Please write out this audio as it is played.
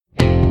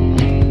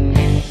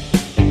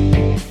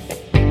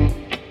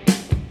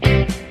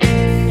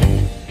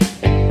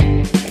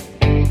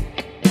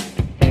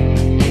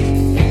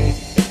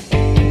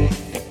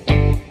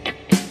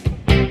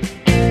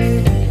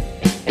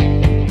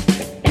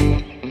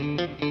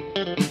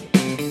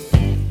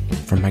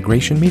From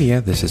Migration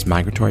Media, this is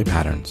Migratory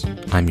Patterns.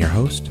 I'm your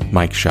host,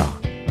 Mike Shaw.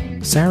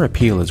 Sarah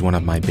Peel is one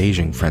of my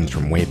Beijing friends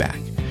from way back,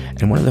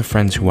 and one of the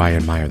friends who I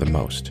admire the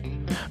most.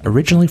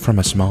 Originally from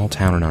a small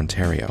town in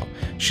Ontario,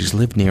 she's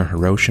lived near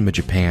Hiroshima,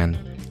 Japan,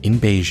 in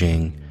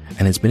Beijing,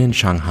 and has been in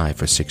Shanghai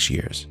for 6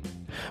 years.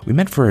 We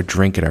met for a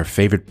drink at our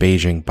favorite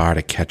Beijing bar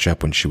to catch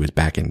up when she was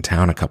back in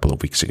town a couple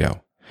of weeks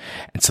ago,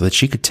 and so that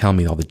she could tell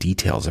me all the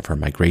details of her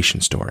migration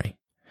story.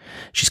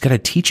 She's got a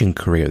teaching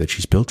career that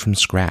she's built from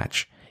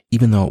scratch,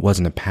 even though it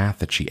wasn't a path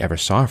that she ever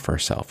saw for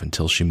herself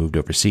until she moved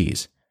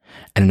overseas.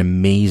 And an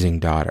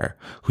amazing daughter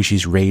who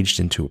she's raised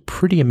into a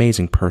pretty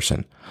amazing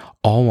person,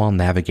 all while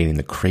navigating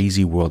the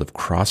crazy world of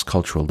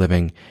cross-cultural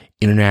living,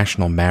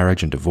 international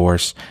marriage and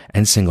divorce,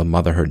 and single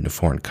motherhood in a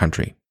foreign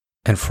country.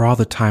 And for all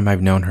the time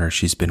I've known her,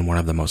 she's been one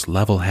of the most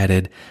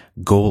level-headed,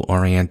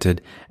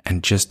 goal-oriented,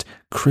 and just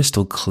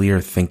crystal clear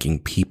thinking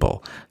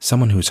people.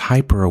 Someone who's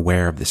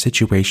hyper-aware of the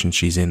situation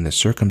she's in, the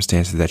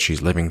circumstances that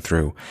she's living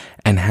through,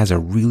 and has a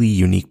really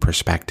unique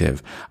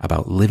perspective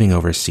about living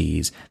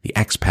overseas, the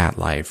expat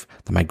life,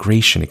 the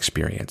migration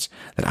experience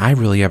that I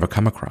really ever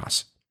come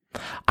across.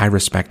 I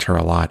respect her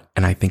a lot,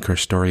 and I think her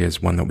story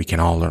is one that we can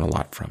all learn a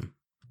lot from.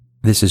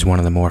 This is one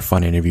of the more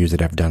fun interviews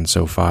that I've done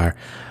so far.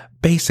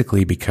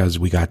 Basically because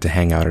we got to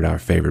hang out at our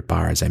favorite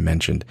bar, as I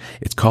mentioned.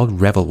 It's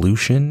called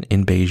Revolution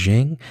in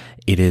Beijing.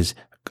 It is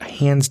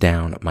hands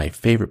down my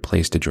favorite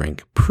place to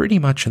drink pretty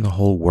much in the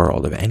whole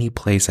world of any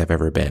place I've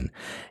ever been.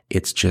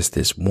 It's just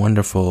this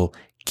wonderful,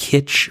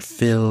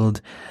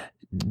 kitsch-filled,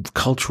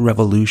 Cultural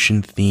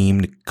Revolution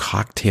themed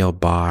cocktail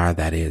bar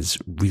that is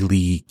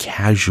really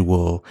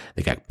casual.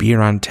 They got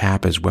beer on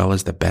tap as well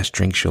as the best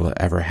drinks you'll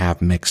ever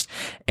have mixed.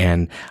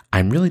 And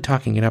I'm really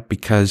talking it up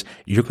because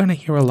you're going to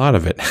hear a lot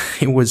of it.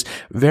 It was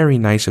very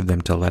nice of them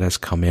to let us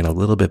come in a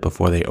little bit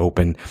before they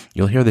open.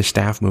 You'll hear the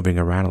staff moving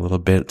around a little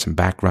bit, some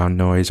background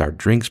noise, our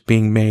drinks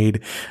being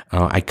made.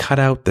 I cut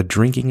out the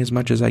drinking as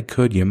much as I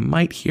could. You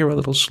might hear a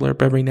little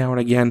slurp every now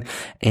and again.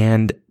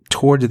 And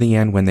towards the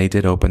end, when they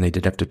did open, they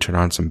did have to turn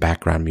on some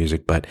background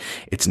music, but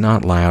it's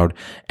not loud,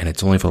 and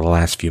it's only for the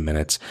last few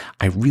minutes.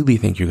 I really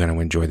think you're going to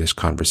enjoy this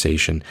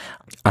conversation.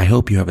 I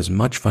hope you have as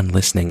much fun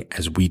listening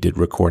as we did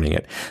recording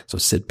it. So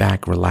sit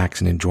back,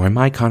 relax, and enjoy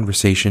my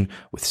conversation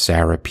with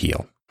Sarah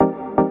Peel.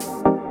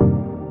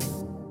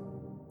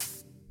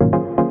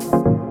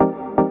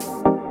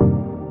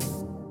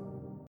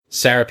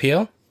 Sarah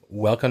Peel,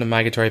 welcome to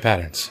Migratory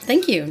Patterns.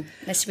 Thank you.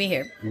 Nice to be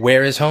here.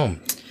 Where is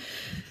home?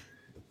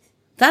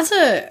 That's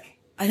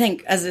I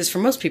think, as is for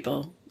most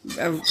people,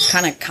 a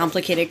kind of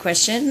complicated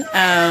question.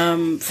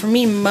 For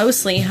me,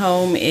 mostly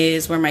home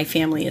is where my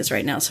family is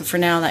right now. So for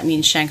now, that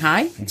means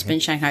Shanghai. It's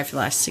been Shanghai for the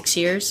last 6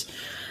 years.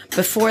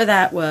 Before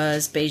that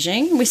was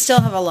Beijing. We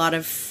still have a lot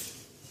of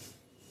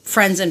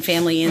friends and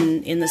family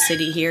in the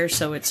city here,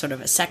 so it's sort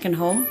of a second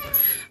home.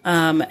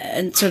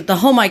 And so the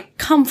home I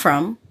come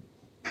from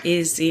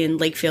is in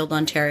Lakefield,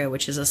 Ontario,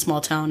 which is a small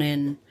town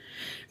in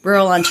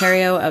rural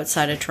Ontario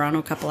outside of Toronto,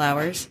 a couple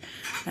hours.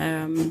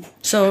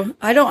 So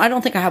I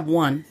don't think I have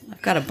one.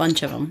 I've got a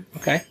bunch of them.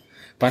 Okay.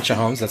 Bunch of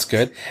homes. That's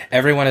good.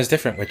 Everyone is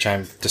different, which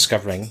I'm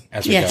discovering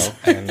as we go.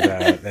 And,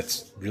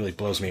 that's really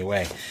blows me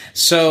away.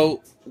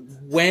 So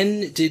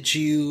when did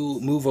you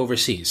move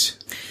overseas?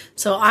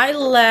 So I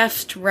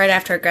left right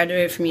after I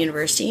graduated from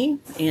university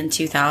in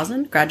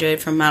 2000.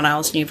 Graduated from Mount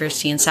Allison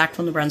University in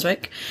Sackville, New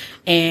Brunswick.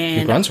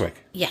 And New Brunswick?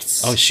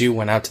 Yes. Oh, so you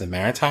went out to the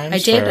Maritimes? I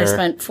did. I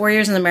spent 4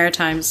 years in the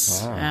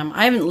Maritimes. Wow.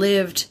 I haven't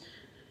lived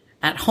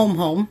at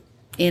home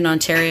in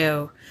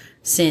Ontario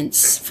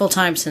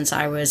full-time since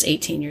I was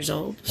 18 years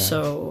old. Yeah.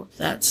 So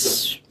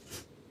that's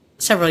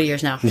several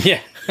years now. Yeah.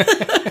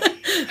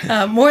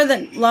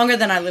 Longer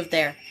than I lived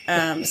there.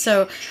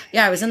 So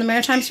yeah, I was in the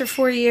Maritimes for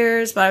 4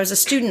 years, but I was a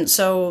student.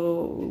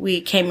 So we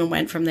came and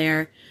went from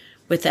there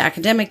with the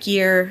academic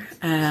year.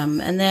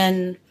 And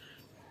then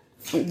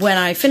when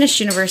I finished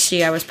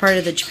university, I was part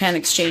of the Japan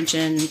Exchange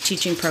and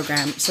Teaching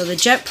Program. So the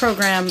JET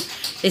program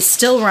is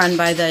still run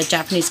by the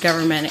Japanese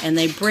government, and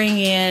they bring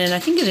in, I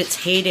think at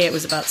its heyday, it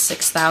was about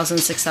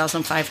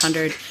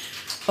 6,500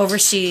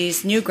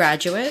 overseas new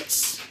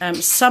graduates,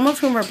 some of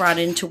whom are brought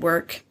in to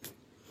work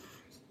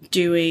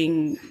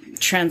doing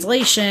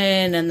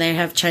translation, and they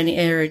have Chinese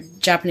or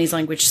Japanese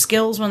language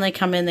skills when they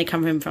come in. They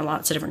come in from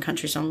lots of different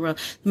countries around the world.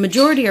 The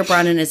majority are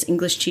brought in as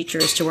English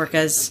teachers to work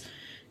as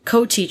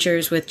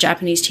co-teachers with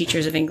Japanese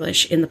teachers of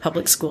English in the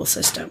public school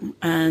system.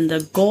 And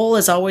the goal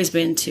has always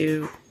been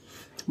to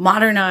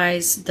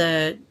modernize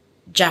the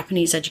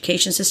Japanese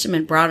education system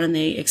and broaden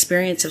the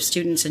experience of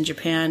students in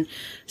Japan,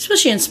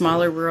 especially in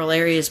smaller rural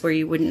areas where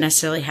you wouldn't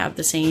necessarily have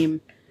the same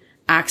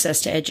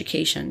access to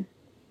education,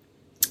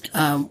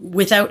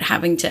 without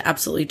having to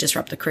absolutely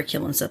disrupt the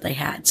curriculums that they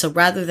had. So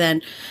rather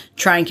than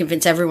try and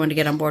convince everyone to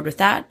get on board with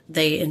that,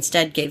 they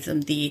instead gave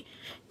them the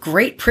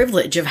great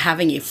privilege of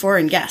having a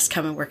foreign guest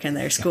come and work in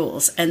their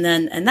schools. And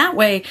that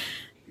way,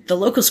 the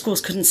local schools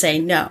couldn't say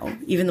no.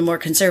 Even the more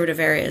conservative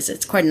areas,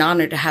 it's quite an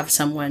honor to have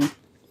someone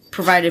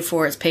provided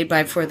for, it's paid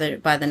by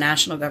the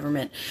national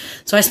government.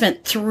 So I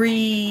spent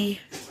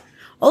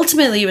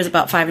ultimately, it was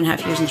about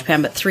 5.5 years in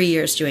Japan, but 3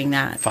 years doing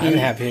that.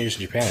 5.5 years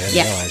in Japan. I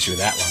didn't realize you were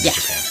that long in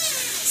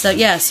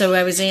Japan. So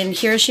I was in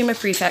Hiroshima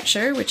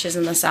Prefecture, which is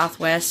in the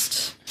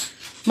southwest,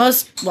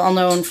 most well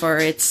known for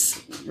its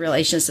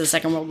relations to the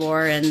Second World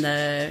War and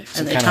the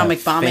atomic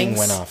bombings.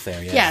 Went off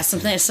there.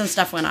 Some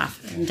stuff went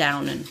off and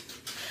down, and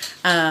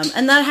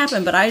that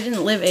happened. But I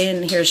didn't live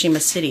in Hiroshima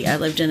City. I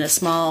lived in a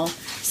small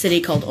city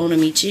called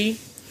Onomichi,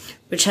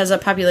 which has a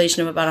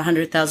population of about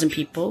 100,000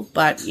 people.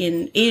 But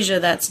in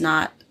Asia, that's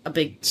not a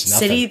big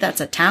city.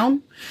 That's a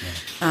town.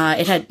 Yeah.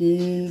 It had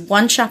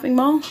one shopping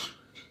mall,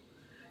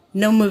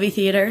 no movie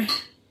theater.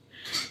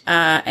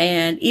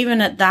 And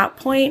even at that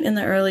point in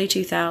the early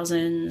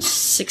 2000s,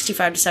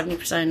 65 to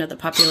 70% of the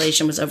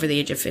population was over the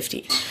age of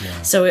 50.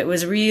 Yeah. So it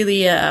was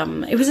really,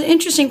 it was an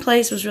interesting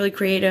place. It was really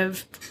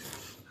creative.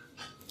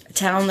 A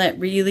town that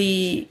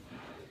really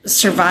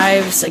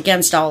survives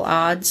against all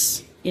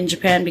odds in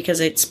Japan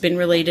because it's been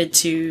related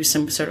to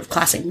some sort of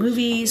classic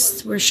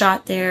movies were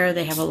shot there.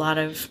 They have a lot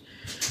of,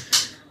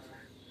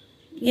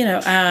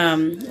 a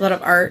lot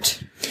of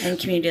art and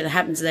community that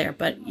happens there.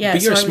 But yeah,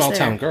 but you're a small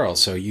town girl,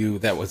 so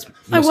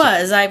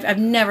I've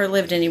never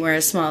lived anywhere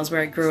as small as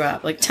where I grew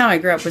up. Like, the town I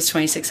grew up was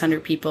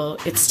 2,600 people.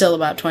 It's still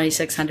about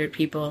 2,600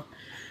 people.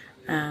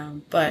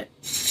 But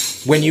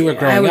when you were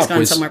growing up, I was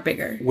going somewhere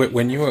bigger.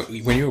 When you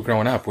were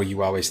growing up, were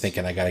you always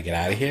thinking, I got to get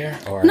out of here?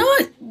 Or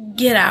not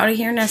get out of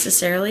here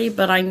necessarily,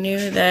 but I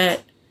knew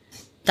that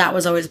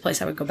was always a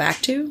place I would go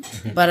back to.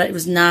 Mm-hmm. But it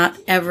was not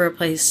ever a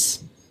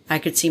place I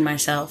could see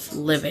myself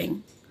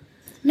living.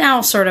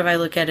 Now, sort of, I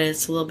look at it,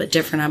 it's a little bit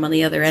different. I'm on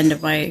the other end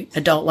of my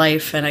adult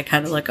life, and I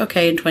kind of like,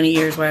 okay, in 20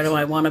 years, where do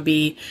I want to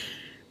be?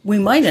 We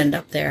might end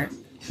up there,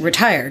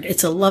 retired.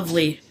 It's a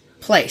lovely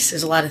place.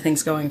 There's a lot of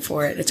things going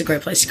for it. It's a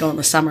great place to go in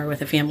the summer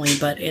with a family,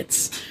 but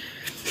it's,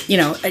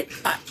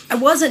 I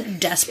wasn't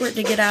desperate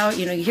to get out.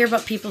 You hear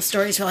about people's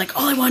stories who are like,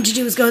 all I wanted to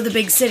do was go to the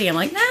big city. I'm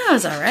like, no, it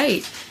was all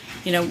right.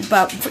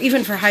 But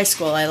even for high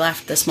school, I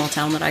left the small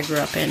town that I grew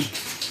up in.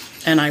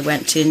 And I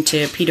went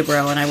into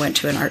Peterborough, and I went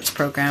to an arts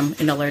program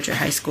in a larger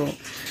high school.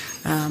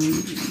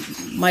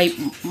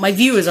 My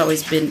view has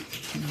always been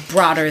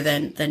broader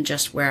than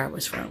just where I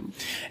was from.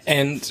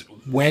 And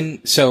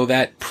so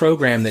that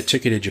program that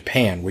took you to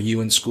Japan, were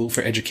you in school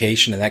for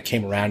education and that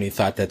came around and you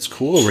thought that's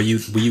cool, or were you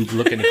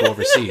looking to go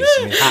overseas?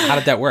 I mean, how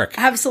did that work?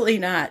 Absolutely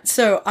not.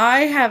 So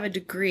I have a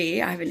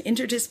degree. I have an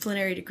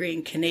interdisciplinary degree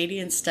in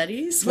Canadian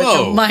studies with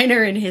a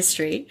minor in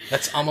history.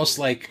 That's almost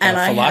like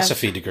a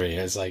philosophy degree.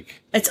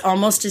 It's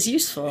almost as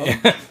useful,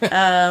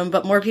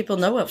 but more people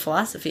know what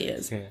philosophy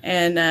is. Yeah.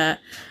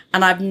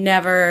 And I've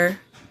never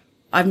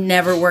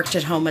worked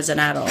at home as an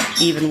adult,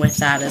 even with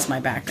that as my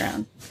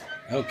background.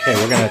 Okay,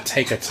 we're going to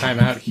take a time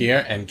out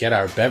here and get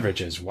our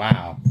beverages.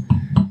 Wow.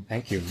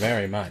 Thank you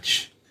very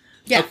much.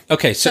 Yeah.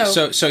 Okay,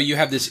 so you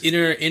have this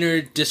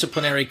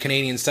interdisciplinary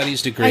Canadian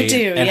studies degree. I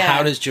do, and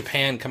how does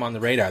Japan come on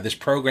the radar? This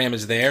program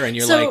is there, and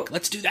you're like,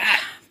 let's do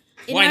that.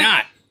 Why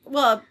not?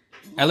 Well,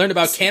 I learned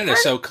about Canada,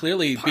 so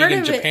clearly being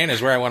in Japan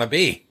is where I want to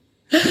be.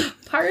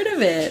 Part of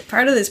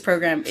this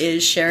program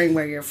is sharing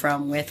where you're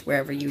from with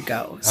wherever you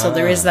go. So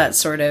there is that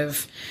sort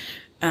of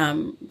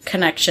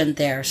connection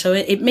there. So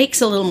it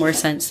makes a little more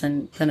sense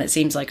than it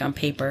seems like on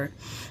paper.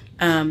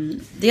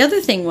 The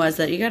other thing was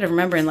that you got to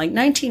remember, in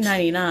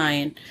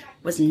 1999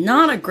 was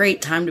not a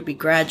great time to be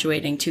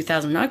graduating.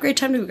 2000, not a great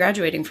time to be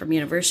graduating from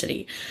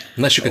university.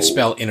 Unless you could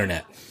spell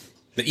internet.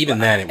 But even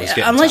then, it was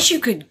getting unless tough. You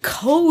could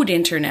code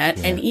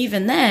internet, and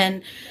even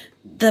then,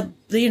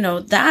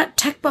 that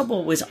tech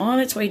bubble was on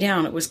its way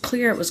down. It was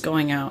clear it was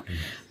going out.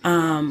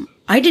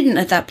 I didn't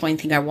at that point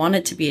think I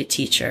wanted to be a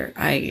teacher.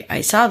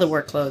 I saw the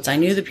workloads. I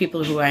knew the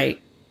people who I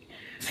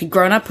had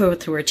grown up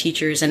with who were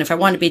teachers, and if I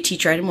wanted to be a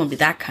teacher, I didn't want to be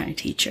that kind of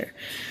teacher.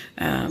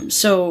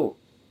 So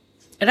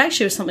it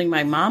actually was something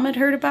my mom had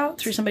heard about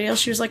through somebody else.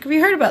 She was like, "Have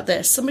you heard about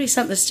this? Somebody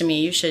sent this to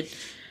me. You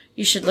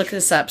should look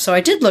this up." So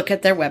I did look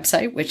at their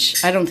website,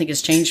 which I don't think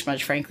has changed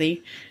much,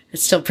 frankly.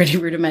 It's still pretty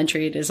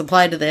rudimentary. It is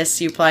apply to this.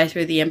 You apply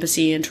through the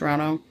embassy in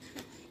Toronto.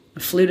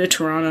 I flew to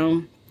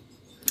Toronto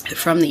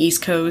from the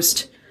East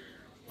Coast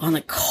on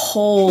the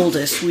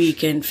coldest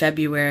week in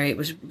February. It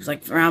was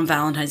like around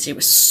Valentine's Day. It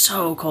was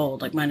so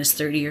cold, like minus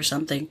 30 or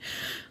something.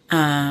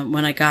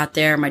 When I got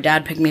there, my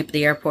dad picked me up at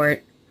the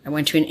airport. I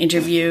went to an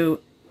interview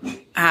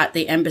at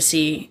the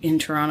embassy in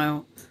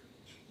Toronto,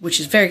 which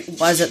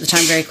was at the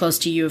time very close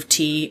to U of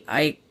T.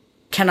 I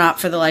cannot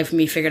for the life of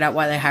me figure out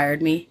why they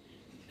hired me.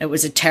 It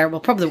was a terrible,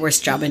 probably the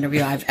worst job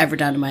interview I've ever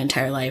done in my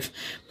entire life.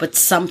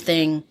 But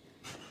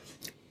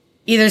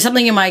either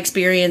something in my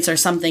experience or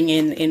something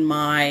in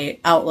my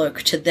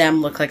outlook to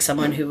them looked like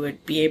someone who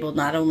would be able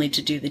not only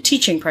to do the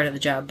teaching part of the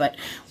job, but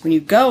when you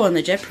go on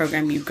the JET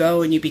program, you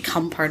go and you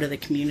become part of the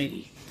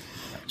community.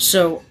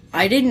 So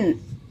I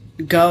didn't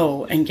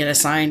go and get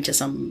assigned to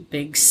some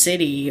big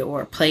city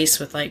or place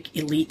with like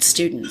elite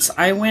students.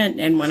 I went,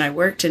 and when I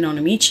worked in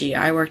Onomichi,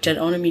 I worked at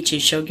Onomichi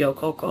Shogyo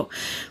Koko,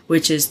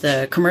 which is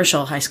the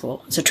commercial high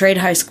school. It's a trade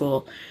high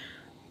school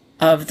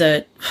of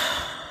the...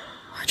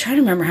 I'm trying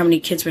to remember how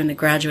many kids were in the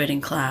graduating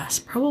class.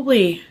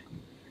 Probably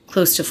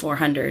close to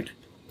 400.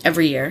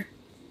 every year.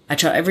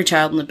 Every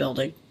child in the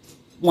building,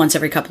 once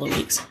every couple of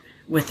weeks,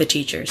 with the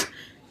teachers.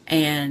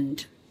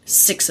 And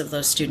 6 of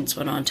those students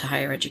went on to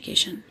higher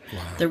education. Wow.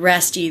 The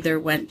rest either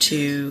went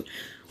to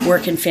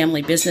work in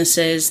family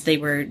businesses. They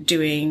were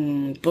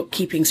doing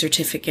bookkeeping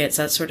certificates,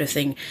 that sort of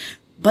thing.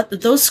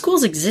 But those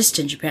schools exist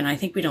in Japan. I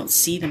think we don't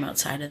see them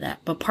outside of that.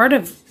 But part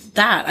of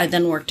that, I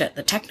then worked at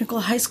the technical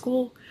high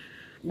school,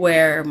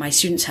 where my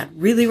students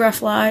had really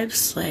rough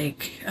lives.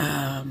 Like,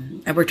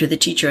 I worked with a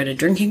teacher who had a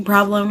drinking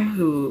problem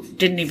who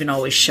didn't even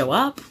always show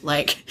up.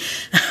 Like,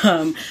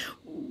 I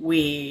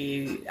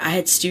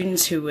had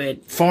students who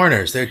would...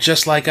 Foreigners, they're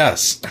just like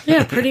us.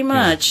 Yeah, pretty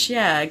much.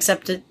 Yeah,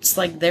 except it's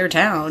like their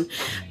town.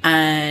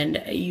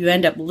 And you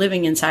end up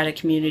living inside a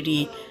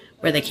community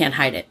where they can't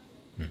hide it.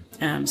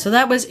 So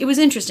it was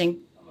interesting.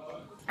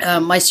 I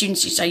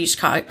used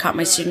to caught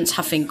my students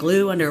huffing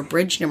glue under a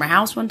bridge near my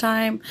house one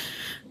time.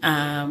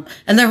 And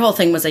their whole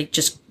thing was they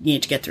just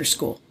needed to get through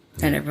school.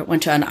 And I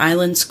went to an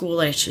island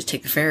school I used to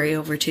take the ferry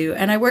over to.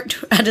 And I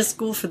worked at a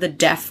school for the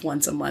deaf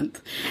once a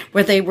month,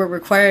 where they were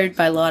required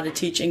by law to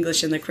teach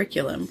English in the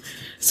curriculum.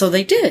 So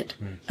they did.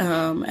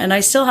 And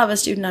I still have a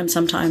student I'm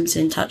sometimes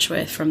in touch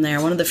with from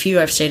there. One of the few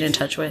I've stayed in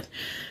touch with,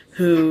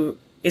 who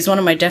is one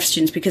of my deaf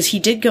students, because he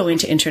did go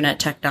into internet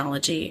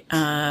technology.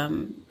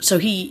 So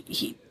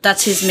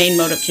that's his main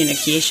mode of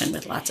communication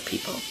with lots of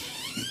people,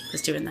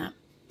 was doing that.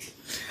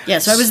 Yeah,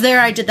 so I was there.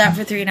 I did that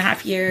for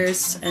 3.5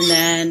 years. And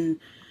then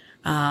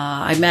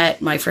I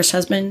met my first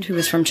husband, who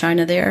was from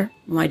China there.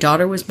 My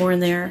daughter was born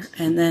there.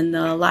 And then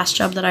the last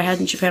job that I had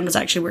in Japan was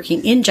actually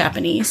working in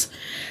Japanese.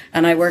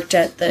 And I worked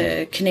at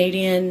the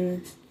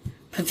Canadian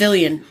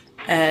Pavilion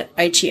at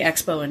Aichi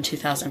Expo in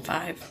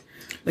 2005,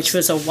 which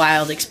was a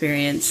wild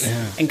experience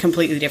and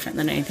completely different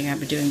than anything I've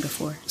been doing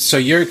before. So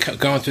you're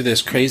going through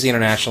this crazy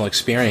international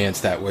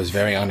experience that was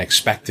very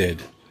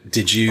unexpected.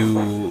 Did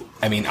you,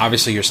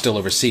 obviously you're still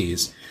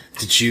overseas.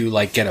 Did you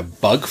get a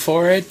bug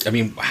for it?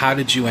 How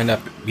did you end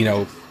up,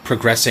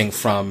 progressing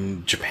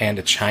from Japan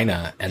to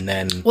China and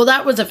then? Well,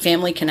 that was a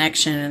family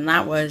connection, and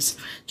that was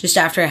just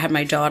after I had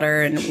my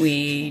daughter, and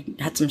we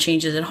had some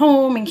changes at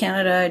home in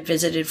Canada. I'd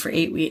visited for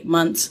 8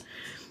 months.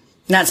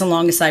 And that's the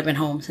longest I've been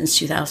home since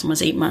 2000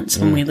 was 8 months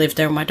when we lived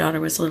there when my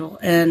daughter was little.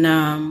 And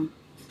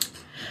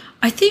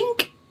I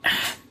think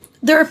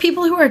there are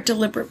people who are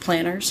deliberate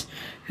planners,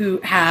 who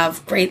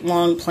have great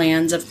long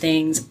plans of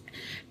things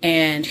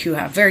and who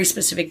have very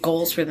specific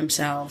goals for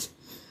themselves.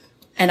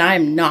 And I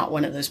am not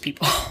one of those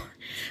people.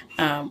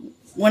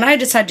 When I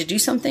decide to do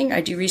something,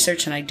 I do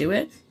research and I do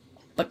it.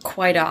 But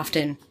quite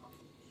often,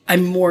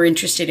 I'm more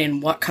interested in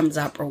what comes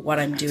up or what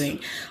I'm doing.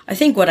 I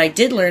think what I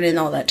did learn in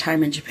all that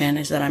time in Japan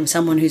is that I'm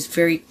someone who's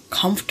very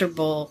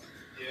comfortable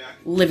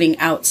living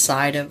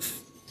outside of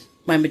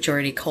my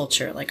majority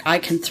culture. Like, I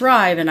can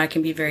thrive and I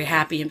can be very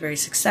happy and very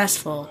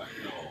successful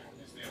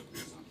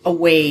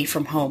away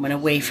from home and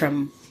away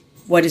from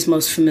what is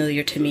most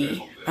familiar to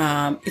me.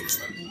 It's,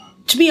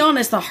 to be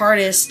honest, the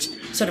hardest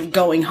sort of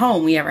going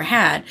home we ever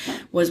had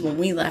was when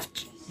we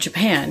left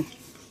Japan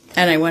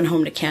and I went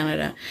home to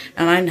Canada,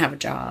 and I didn't have a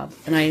job,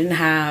 and I didn't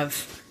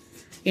have,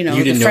 you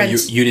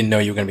didn't know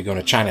you were going to be going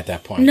to China at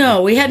that point.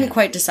 No, we hadn't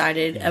quite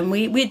decided, and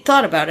we'd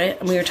thought about it,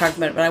 and we were talking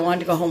about it, but I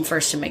wanted to go home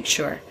first to make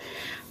sure.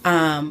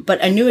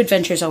 But a new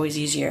adventure is always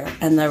easier,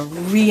 and the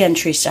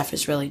re-entry stuff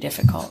is really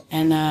difficult.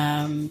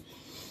 And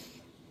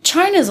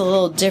China's a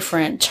little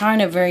different.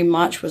 China very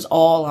much was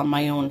all on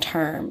my own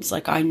terms.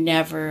 Like, I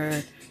have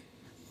a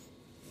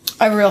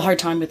real hard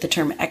time with the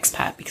term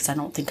expat because I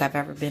don't think I've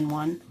ever been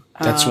one.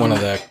 That's one of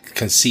the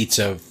conceits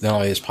of not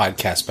only this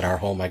podcast, but our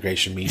whole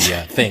migration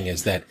media thing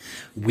is that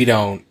we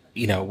don't,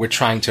 we're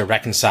trying to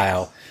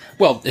reconcile.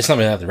 Well, it's not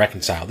really to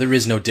reconcile. There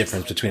is no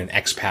difference between an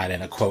expat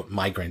and a, quote,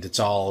 migrant. It's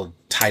all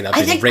tied up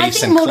in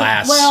race and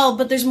class. Well,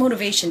 but there's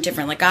motivation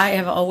different. Like, I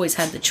have always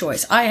had the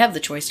choice. I have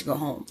the choice to go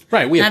home.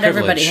 Right. Not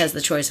everybody has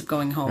the choice of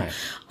going home. Right.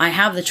 I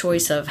have the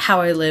choice of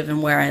how I live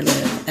and where I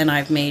live. And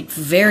I've made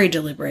very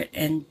deliberate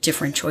and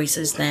different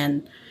choices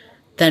than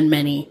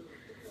many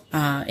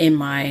in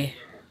my...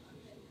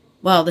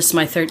 Well, this is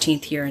my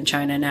 13th year in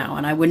China now,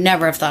 and I would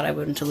never have thought I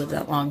wouldn't to live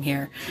that long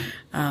here.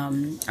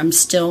 I'm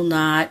still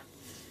not...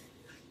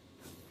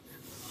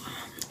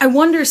 I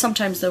wonder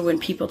sometimes, though, when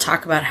people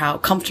talk about how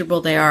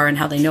comfortable they are and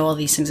how they know all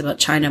these things about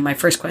China, my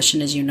first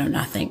question is, you know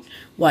nothing.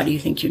 Why do you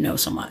think you know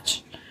so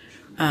much?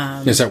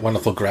 There's that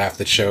wonderful graph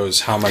that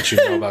shows how much you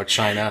know about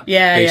China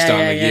based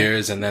on the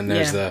years, and then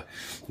there's the...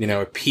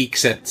 it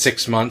peaks at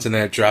 6 months and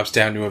then it drops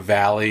down to a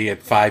valley.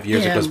 At 5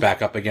 years, it goes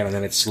back up again, and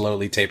then it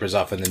slowly tapers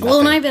off and then nothing. Well,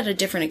 and I've had a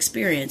different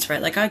experience,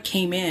 right? Like, I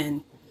came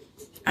in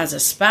as a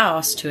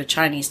spouse to a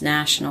Chinese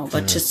national,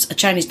 but just a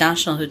Chinese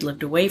national who'd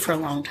lived away for a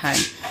long time.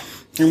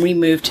 And we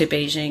moved to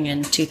Beijing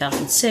in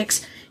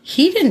 2006.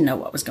 He didn't know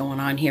what was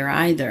going on here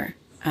either.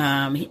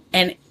 And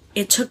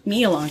it took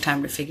me a long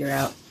time to figure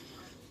out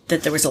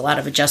that there was a lot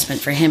of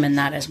adjustment for him in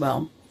that as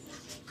well.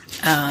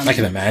 I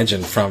can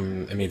imagine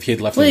if he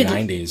had left in the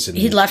 90s.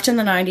 He'd left in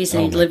the 90s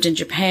and he'd lived in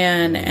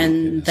Japan,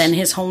 and then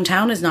his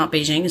hometown is not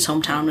Beijing. His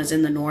hometown is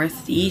in the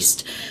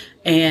northeast.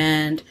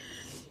 And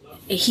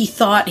he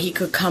thought he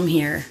could come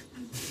here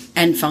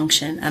and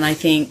function. And I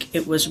think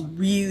it was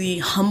really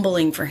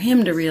humbling for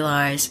him to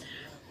realize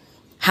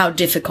how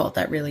difficult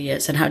that really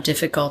is and how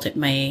difficult it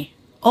may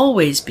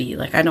always be.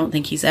 Like, I don't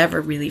think he's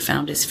ever really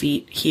found his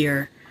feet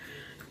here.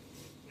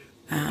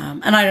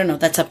 And I don't know,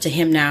 that's up to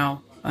him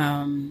now.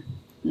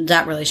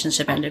 That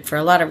relationship ended for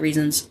a lot of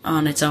reasons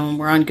on its own.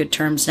 We're on good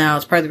terms now.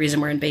 It's part of the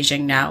reason we're in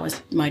Beijing now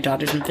is my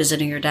daughter's been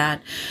visiting her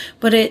dad.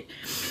 But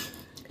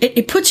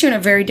it puts you in a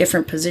very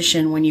different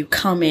position when you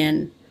come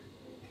in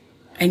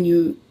and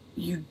you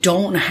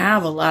don't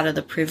have a lot of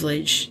the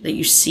privilege that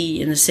you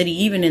see in the city,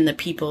 even in the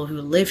people who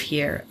live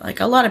here. Like,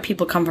 a lot of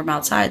people come from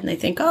outside and they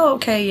think, oh,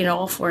 okay, you know,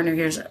 all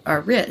foreigners here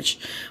are rich.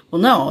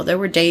 Well, no, there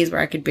were days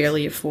where I could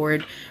barely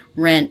afford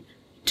rent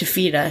to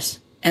feed us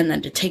and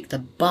then to take the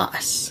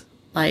bus.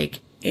 Like,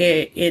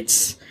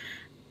 it's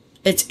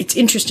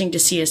interesting to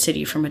see a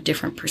city from a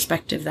different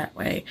perspective that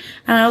way.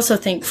 And I also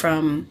think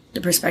from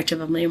the perspective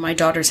of my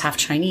daughter's half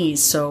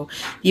Chinese, so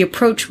the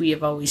approach we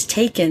have always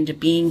taken to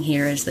being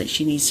here is that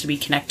she needs to be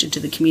connected to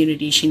the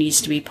community. She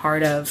needs to be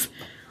part of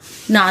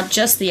not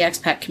just the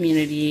expat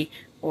community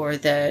or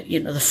the, you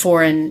know, the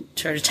foreign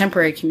sort of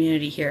temporary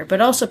community here, but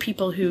also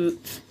people who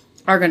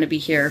are going to be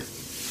here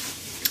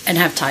and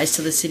have ties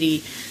to the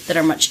city that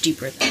are much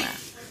deeper than that.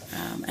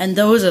 And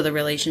those are the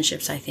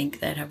relationships, I think,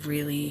 that have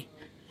really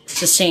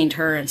sustained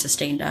her and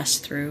sustained us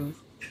through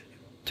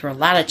a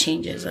lot of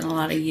changes and a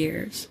lot of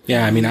years.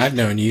 Yeah, I mean, I've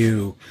known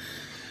you,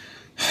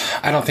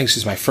 I don't think this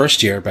is my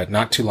first year, but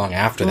not too long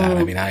after that.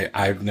 I mean,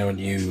 I've known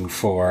you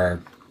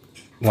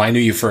I knew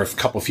you for a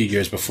few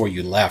years before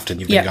you left, and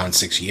you've been gone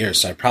 6 years,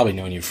 so I've probably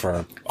known you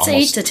for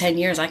almost... 8 to 10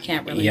 years, I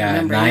can't really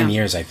remember. 9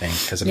 years, I think,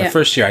 because in the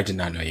first year I did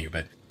not know you,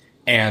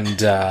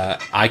 and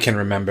I can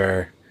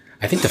remember,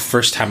 I think the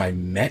first time I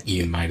met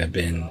you might have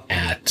been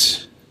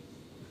at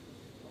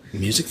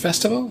music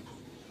festival?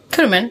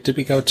 Could have been. Did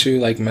we go to,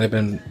 like, might have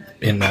been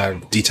in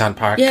Deton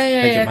Park? Yeah,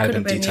 I think it might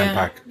have been Deton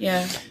Park.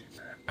 Yeah.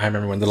 I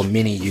remember when little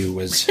Minnie you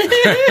was...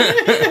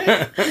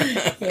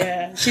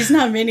 Yeah, she's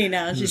not Minnie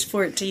now. She's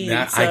 14.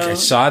 I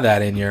saw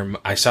that in your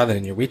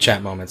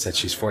WeChat moments that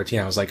she's 14.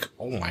 I was like,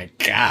 oh my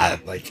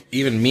God. Like,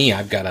 even me,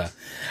 I've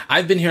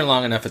been here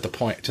long enough to the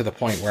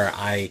point where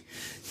I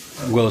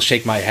will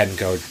shake my head and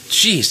go,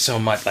 geez, so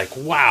much, like,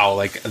 wow,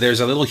 like,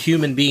 there's a little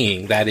human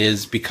being that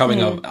is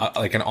becoming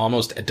like an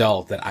almost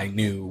adult that I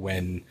knew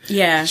when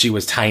she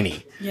was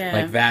tiny.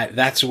 Yeah. Like,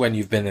 that's when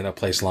you've been in a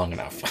place long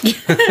enough.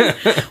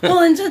 Well,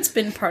 and that's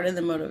been part of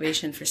the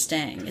motivation for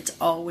staying. It's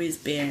always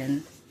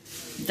been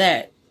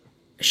that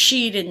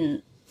she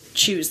didn't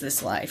choose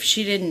this life.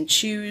 She didn't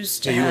choose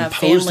to have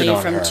family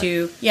from her.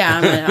 two. Yeah,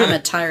 I'm a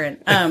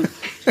tyrant.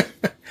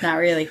 Not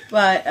really,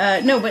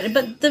 but no, but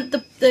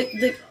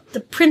the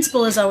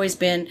principle has always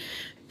been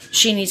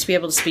she needs to be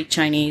able to speak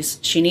Chinese.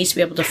 She needs to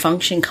be able to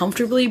function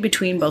comfortably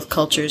between both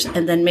cultures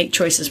and then make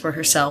choices for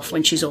herself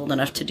when she's old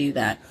enough to do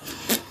that.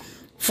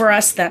 For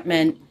us, that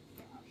meant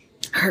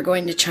her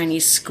going to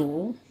Chinese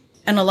school.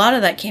 And a lot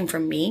of that came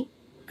from me.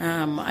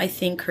 I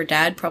think her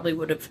dad probably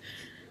would have...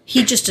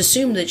 He just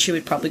assumed that she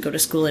would probably go to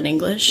school in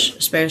English,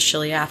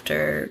 especially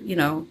after, you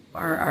know,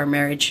 our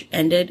marriage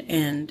ended.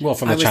 And well,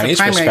 from the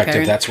Chinese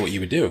perspective, that's what you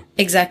would do.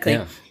 Exactly.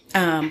 Yeah.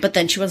 But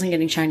then she wasn't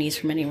getting Chinese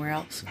from anywhere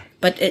else.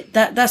 But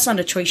that's not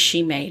a choice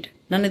she made.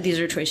 None of these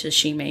are choices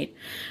she made.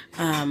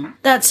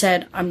 That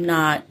said, I'm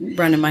not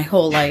running my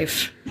whole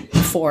life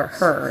for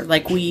her.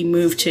 Like, we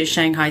moved to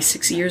Shanghai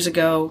 6 years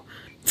ago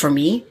for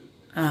me.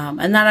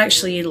 And that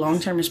actually,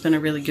 long-term, has been a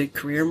really good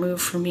career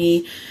move for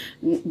me,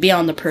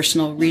 beyond the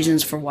personal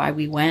reasons for why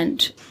we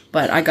went.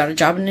 But I got a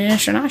job in an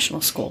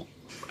international school.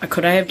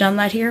 Could I have done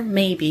that here?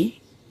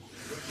 Maybe.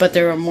 But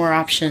there were more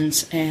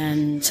options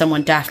and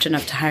someone daft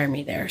enough to hire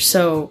me there.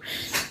 So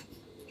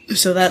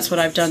that's what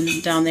I've done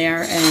down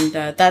there. And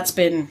that's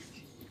been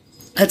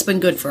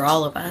good for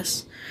all of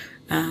us.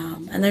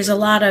 And there's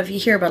you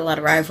hear about a lot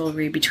of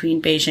rivalry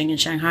between Beijing and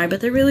Shanghai,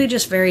 but they're really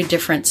just very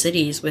different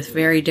cities with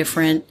very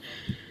different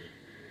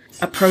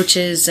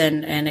approaches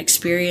and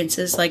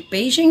experiences. Like,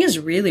 Beijing is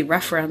really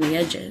rough around the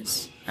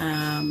edges.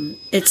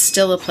 It's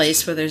still a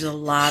place where there's a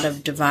lot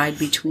of divide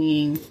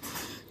between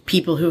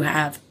people who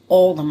have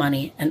all the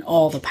money and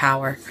all the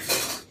power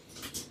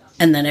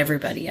and then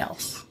everybody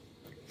else.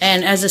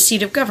 And as a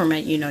seat of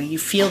government, you know, you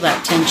feel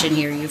that tension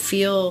here. You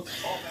feel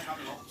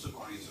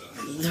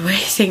the way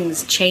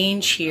things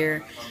change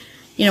here.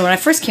 You know, when I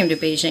first came to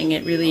Beijing,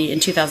 in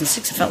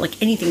 2006, it felt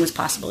like anything was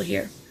possible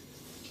here.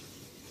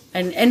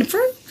 And for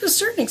a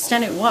certain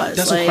extent, it was. It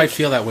doesn't quite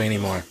feel that way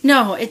anymore.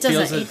 No, it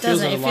doesn't. It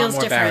doesn't. It feels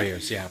more different.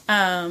 Barriers, yeah.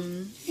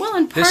 Well,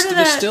 and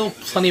there's still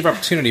plenty of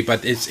opportunity,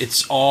 but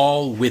it's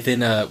all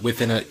within a.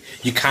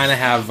 You kind of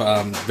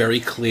have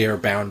very clear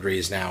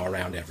boundaries now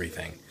around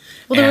everything.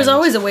 Well, there was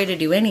always a way to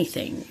do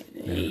anything.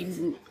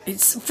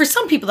 It's for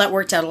some people that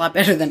worked out a lot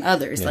better than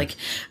others. Like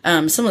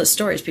some of the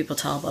stories people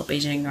tell about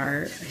Beijing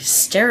are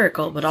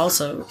hysterical, but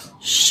also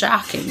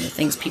shocking. The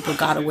things people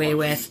got away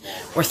with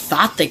or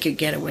thought they could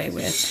get away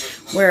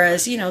with.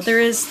 Whereas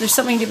there's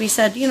something to be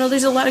said.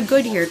 There's a lot of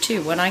good here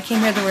too. When I came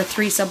here, there were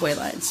 3 subway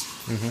lines.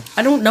 Mm-hmm.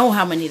 I don't know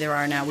how many there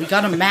are now. We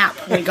got a map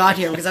when we got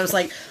here because I was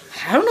like,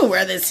 I don't know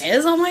where this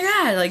is. Oh my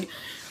god! Like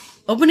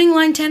opening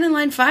line 10 and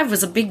line 5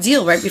 was a big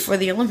deal right before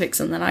the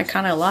Olympics, and then I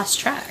kind of lost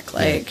track.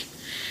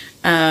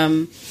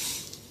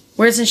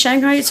 Whereas in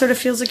Shanghai, it sort of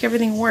feels like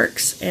everything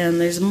works, and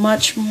there's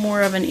much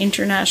more of an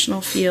international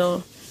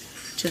feel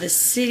to the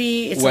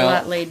city. It's a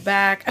lot laid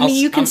back. I mean,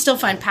 you can still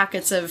find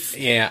pockets of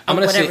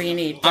whatever you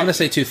need. I'm going to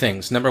say 2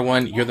 things. Number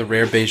 1, you're the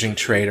rare Beijing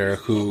trader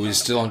who is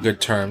still on good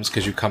terms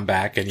because you come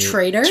back and you...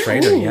 Trader?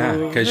 Trader, Ooh, yeah.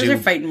 Those are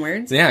fighting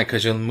words. Yeah,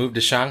 because you'll move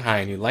to Shanghai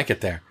and you like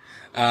it there.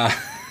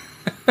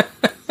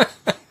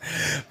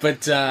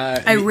 But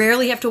I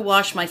rarely have to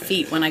wash my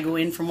feet when I go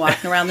in from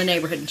walking around the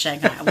neighborhood in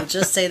Shanghai. I will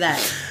just say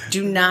that.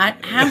 Do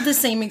not have the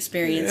same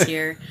experience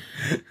here.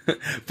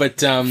 But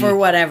for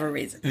whatever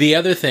reason. The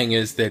other thing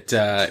is that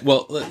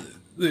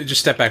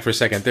just step back for a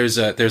second. There's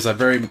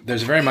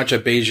very much a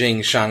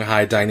Beijing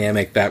Shanghai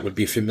dynamic that would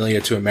be familiar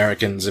to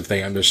Americans if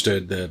they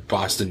understood the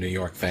Boston New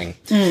York thing.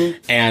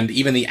 And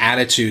even the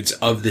attitudes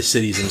of the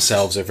cities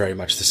themselves are very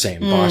much the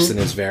same. Boston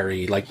is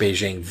very like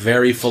Beijing,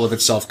 very full of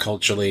itself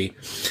culturally.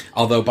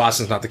 Although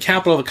Boston's not the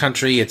capital of the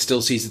country, it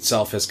still sees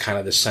itself as kind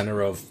of the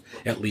center of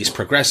at least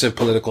progressive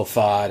political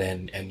thought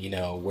and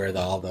where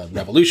all the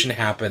revolution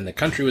happened, the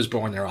country was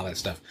born there, all that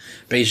stuff.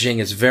 Beijing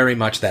is very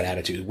much that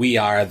attitude. We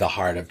are the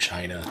heart of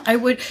China.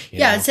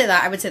 I'd say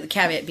that. I would say the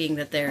caveat being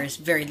that there is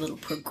very little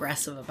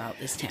progressive about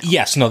this town.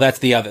 Yes, no, that's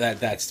the other.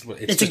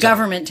 It's a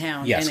government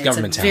town. Yes, and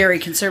government it's a town. very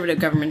conservative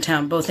government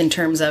town, both in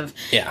terms of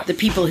the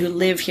people who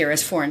live here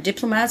as foreign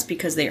diplomats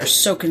because they are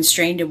so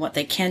constrained in what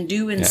they can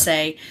do and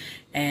say,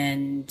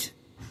 and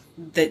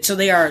so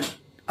they are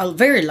a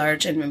very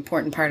large and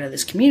important part of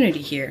this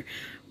community here.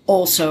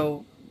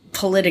 Also,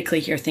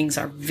 politically here, things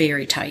are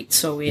very tight.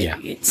 So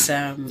it's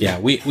a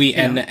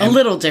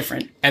little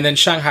different. And then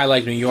Shanghai,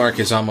 like New York,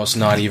 is almost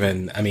not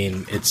even. I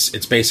mean,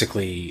 it's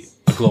basically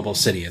a global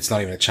city. It's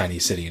not even a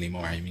Chinese city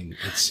anymore. I mean,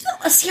 it's.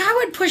 See,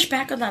 I would push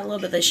back on that a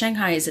little bit. That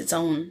Shanghai is its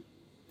own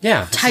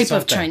type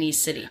of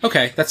Chinese city.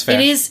 Okay, that's fair.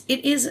 It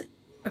is.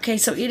 Okay,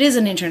 so it is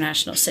an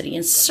international city,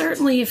 and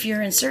certainly if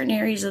you're in certain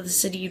areas of the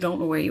city, you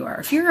don't know where you are.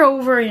 If you're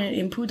over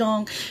in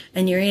Pudong,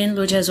 and you're in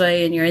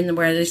Lujiazui, and you're in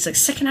where there's like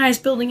second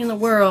highest building in the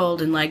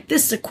world, and like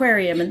this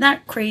aquarium, and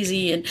that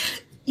crazy, and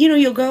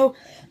you'll go,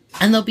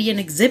 and there'll be an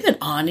exhibit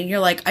on, and you're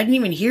like, I didn't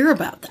even hear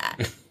about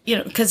that,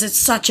 because it's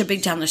such a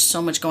big town, there's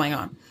so much going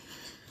on.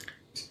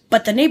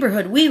 But the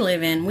neighborhood we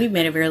live in, we've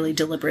made a really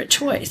deliberate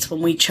choice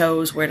when we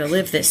chose where to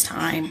live this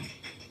time,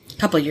 a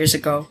couple of years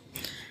ago.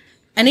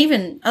 And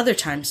even other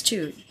times,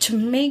 too,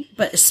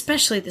 but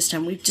especially this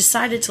time, we've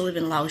decided to live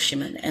in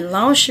Laoximen. And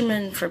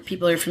Laoximen, for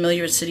people who are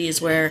familiar with the city, is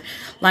where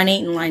Line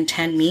 8 and Line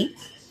 10 meet.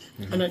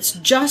 Mm-hmm. And it's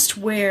just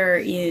where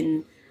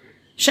in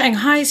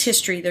Shanghai's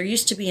history, there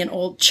used to be an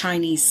old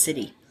Chinese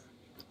city.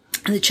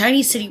 And the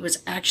Chinese city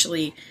was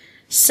actually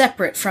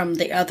separate from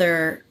the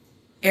other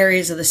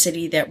areas of the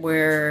city that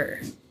were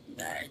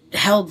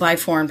held by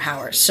foreign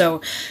powers.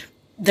 So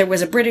there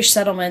was a British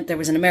settlement, there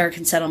was an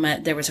American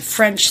settlement, there was a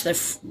French, the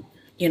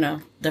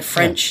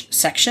French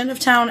section of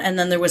town, and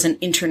then there was an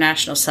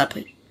international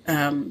settlement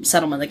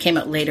that came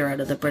out later out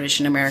of the British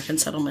and American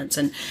settlements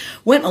and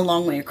went a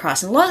long way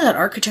across. And a lot of that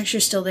architecture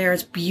is still there.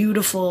 It's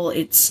beautiful.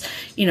 It's,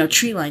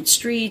 tree-lined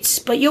streets,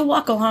 but you'll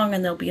walk along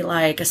and there'll be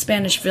like a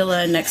Spanish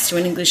villa next to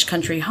an English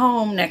country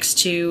home, next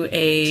to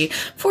a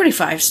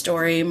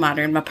 45-story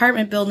modern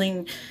apartment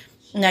building,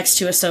 next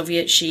to a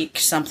Soviet chic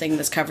something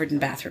that's covered in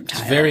bathroom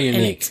tile. It's very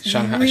unique.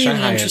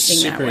 Shanghai is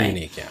super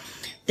unique, yeah.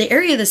 The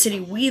area of the city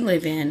we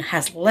live in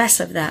has less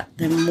of that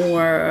than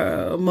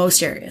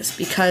most areas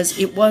because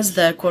it was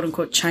the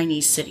quote-unquote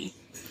Chinese city.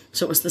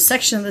 So it was the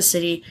section of the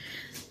city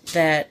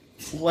that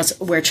was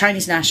where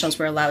Chinese nationals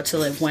were allowed to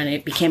live when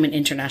it became an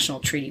international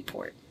treaty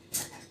port.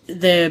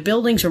 The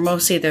buildings were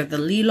mostly, they're the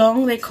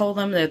Lilong, they call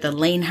them. They're the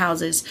lane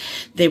houses.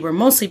 They were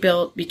mostly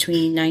built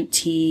between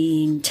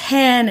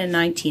 1910 and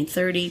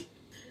 1930.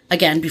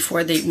 Again,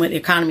 when the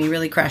economy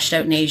really crashed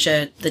out in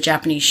Asia, the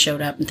Japanese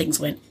showed up and things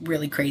went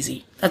really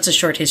crazy. That's a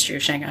short history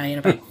of Shanghai in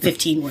about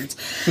 15 words.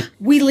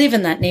 We live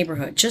in that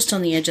neighborhood, just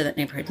on the edge of that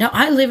neighborhood. Now,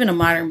 I live in a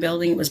modern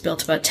building. It was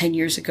built about 10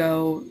 years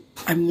ago.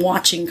 I'm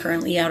watching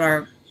currently out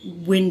our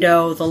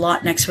window. The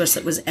lot next to us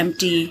that was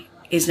empty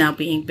is now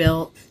being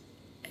built.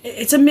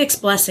 It's a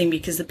mixed blessing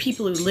because the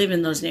people who live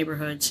in those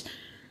neighborhoods,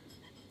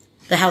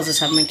 the houses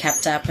haven't been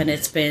kept up, and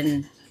it's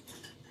been...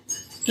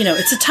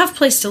 it's a tough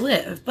place to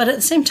live, but at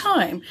the same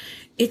time,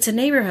 it's a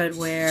neighborhood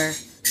where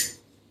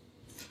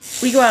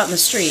we go out in the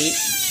street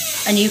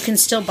and you can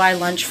still buy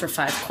lunch for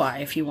 5 kwai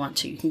if you want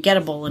to. You can get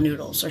a bowl of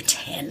noodles, or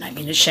 10. I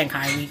mean, in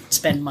Shanghai, we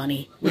spend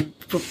money. We're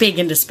big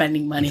into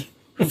spending money.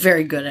 We're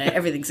very good at it.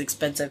 Everything's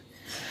expensive.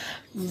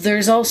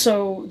 There's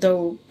also,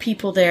 though,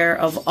 people there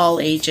of all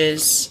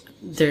ages.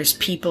 There's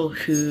people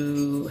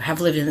who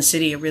have lived in the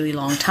city a really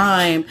long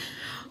time.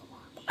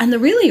 And the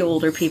really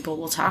older people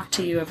will talk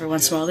to you every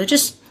once in a while. They're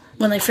just,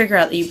 when they figure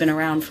out that you've been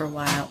around for a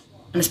while.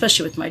 And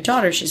especially with my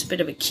daughter, she's a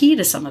bit of a key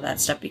to some of that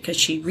stuff because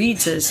she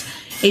reads as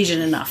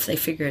Asian enough. They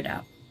figure it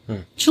out.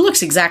 She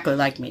looks exactly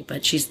like me,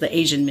 but she's the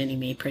Asian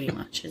mini-me pretty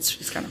much.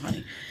 It's kind of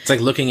funny. It's like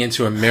looking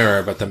into a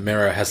mirror, but the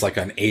mirror has like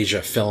an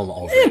Asia film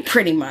over it.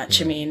 Pretty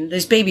much. I mean,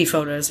 there's baby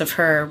photos of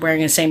her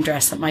wearing the same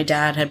dress that my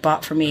dad had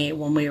bought for me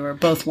when we were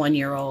both 1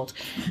 year old.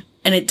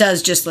 And it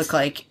does just look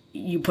like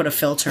you put a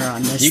filter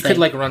on this You thing. could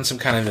like run some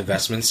kind of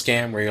investment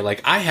scam where you're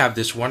like, I have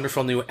this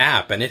wonderful new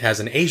app and it has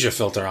an Asia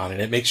filter on it.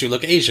 It makes you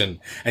look Asian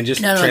and just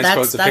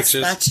transpose the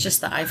pictures. That's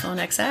just the iPhone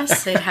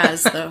XS. It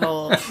has the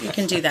whole, you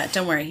can do that.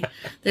 Don't worry.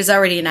 There's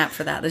already an app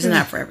for that. There's an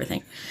app for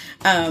everything.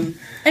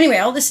 Anyway,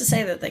 all this to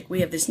say that like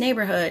we have this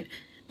neighborhood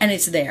and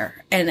it's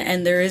there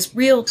and there is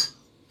real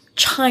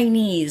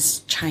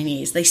Chinese.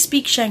 They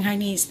speak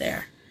Shanghainese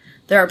there.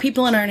 There are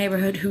people in our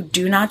neighborhood who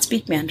do not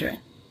speak Mandarin.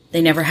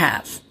 They never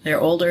have.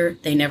 They're older.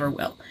 They never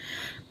will.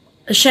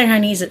 The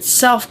Shanghainese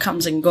itself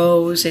comes and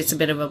goes. It's a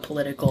bit of a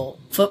political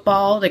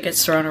football that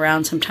gets thrown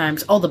around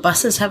sometimes. All the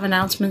buses have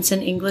announcements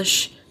in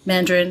English,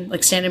 Mandarin,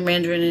 like standard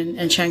Mandarin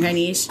and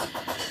Shanghainese.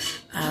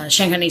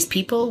 Shanghainese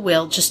people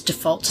will just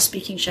default to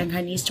speaking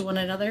Shanghainese to one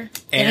another.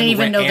 They don't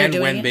even know they're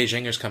doing it. And when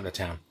Beijingers come to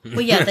town.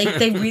 Well, yeah,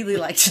 they really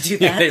like to do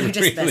that. Yeah, they They're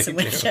just really messing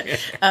with do.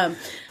 you.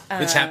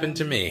 It's happened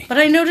to me. But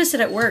I notice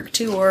it at work,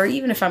 too, or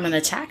even if I'm in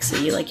a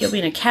taxi. Like, you'll be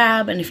in a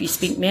cab, and if you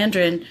speak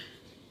Mandarin,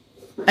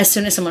 as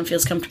soon as someone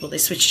feels comfortable, they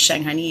switch to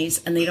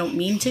Shanghainese, and they don't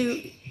mean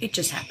to. It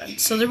just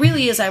happens. So there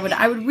really is, I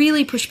would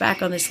really push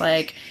back on this,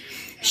 like,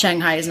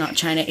 Shanghai is not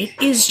China. It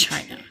is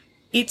China.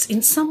 It's,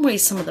 in some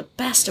ways, some of the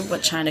best of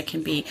what China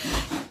can be.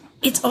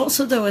 It's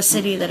also, though, a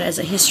city that has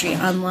a history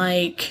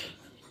unlike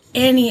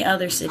any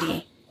other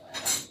city.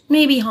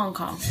 Maybe Hong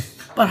Kong.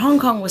 But Hong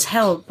Kong was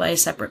held by a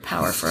separate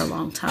power for a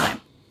long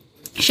time.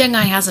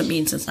 Shanghai hasn't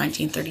been since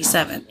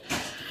 1937.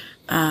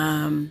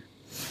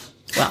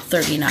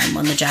 39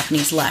 when the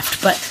Japanese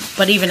left.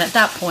 But even at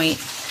that point,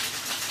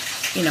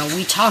 you know,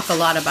 we talk a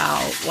lot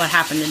about what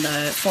happened in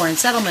the foreign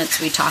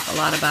settlements. We talk a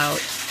lot about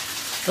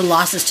the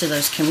losses to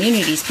those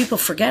communities. People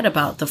forget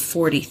about the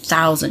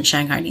 40,000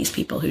 Shanghainese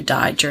people who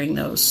died during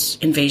those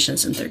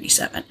invasions in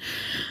 37.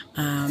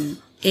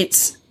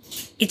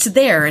 It's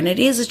there, and it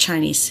is a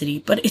Chinese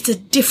city, but it's a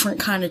different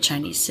kind of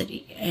Chinese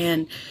city.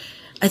 And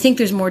I think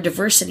there's more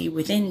diversity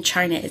within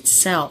China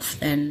itself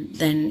than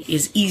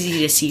is easy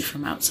to see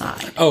from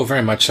outside. Oh,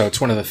 very much so.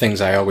 It's one of the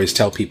things I always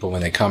tell people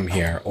when they come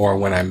here, or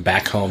when I'm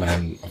back home and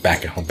I'm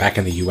back at home, back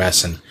in the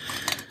U.S. and,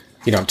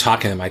 you know, I'm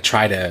talking to them. I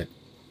try to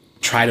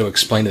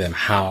explain to them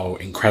how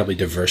incredibly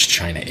diverse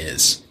China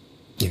is.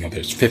 You know,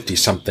 there's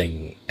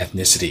 50-something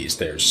ethnicities.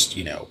 There's,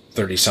 you know,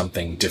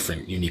 30-something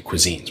different unique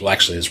cuisines. Well,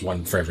 actually, there's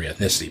one for every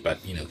ethnicity,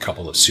 but, you know, a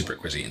couple of super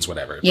cuisines,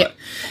 whatever. Yep.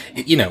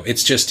 But, you know,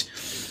 it's just,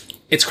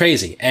 it's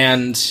crazy.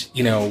 And,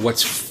 you know,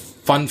 what's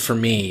fun for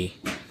me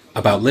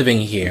about living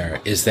here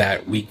is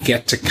that we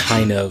get to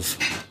kind of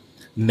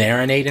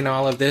marinate in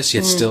all of this,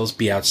 yet still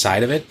be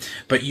outside of it.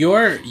 But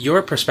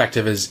your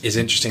perspective is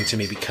interesting to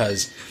me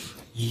because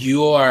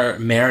you're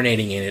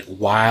marinating in it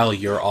while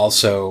you're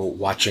also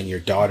watching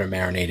your daughter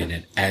marinate in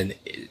it, and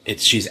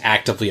she's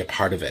actively a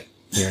part of it.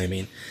 You know what I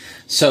mean?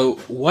 So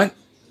what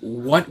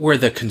were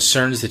the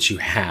concerns that you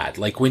had?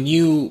 Like when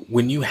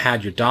you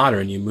had your daughter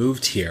and you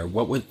moved here,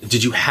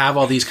 did you have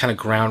all these kind of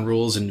ground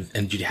rules and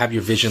did you have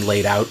your vision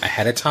laid out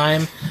ahead of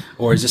time,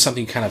 or is this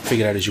something you kind of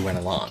figured out as you went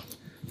along?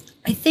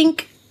 I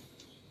think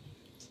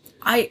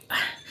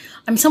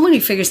I'm someone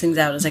who figures things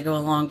out as I go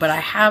along, but I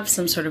have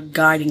some sort of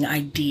guiding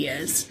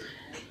ideas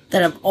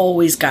that have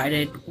always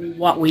guided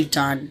what we've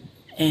done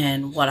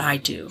and what I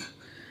do.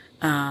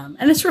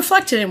 And it's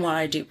reflected in what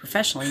I do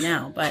professionally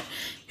now, but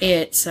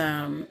it's,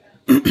 one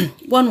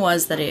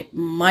was that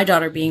my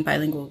daughter being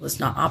bilingual was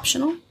not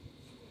optional.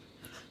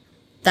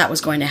 That was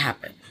going to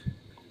happen.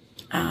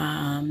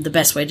 The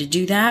best way to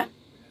do that,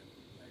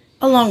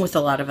 along with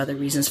a lot of other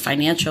reasons,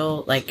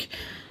 financial, like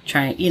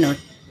trying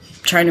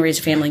to raise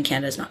a family in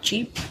Canada is not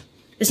cheap.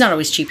 It's not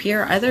always cheap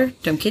here either.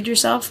 Don't kid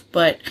yourself,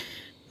 but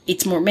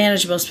it's more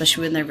manageable,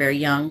 especially when they're very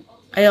young.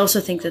 I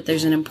also think that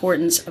there's an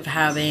importance of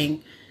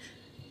having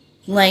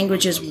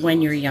languages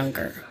when you're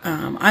younger.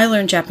 I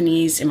learned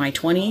Japanese in my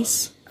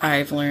 20s.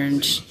 I've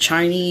learned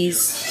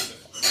Chinese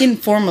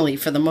informally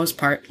for the most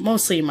part,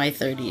 mostly in my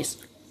 30s.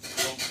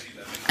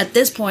 At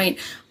this point,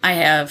 I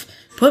have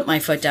put my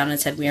foot down and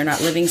said we are not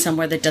living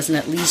somewhere that doesn't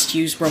at least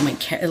use Roman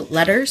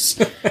letters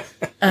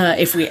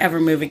if we ever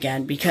move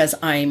again, because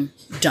I'm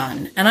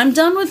done. And I'm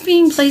done with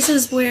being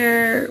places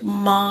where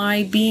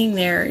my being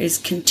there is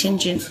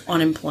contingent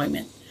on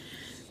employment.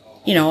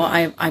 You know,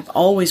 I've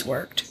always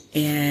worked,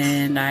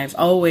 and I've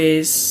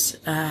always,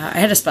 I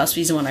had a spouse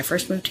visa when I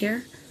first moved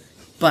here,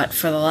 but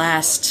for the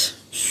last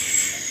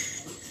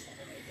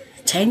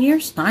 9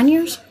 years,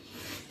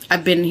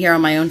 I've been here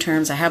on my own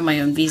terms. I have my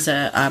own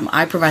visa.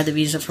 I provide the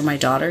visa for my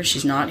daughter.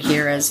 She's not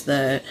here as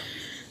the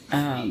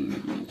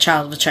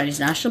child of a Chinese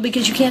national,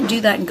 because you can't do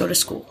that and go to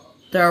school.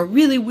 There are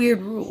really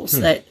weird rules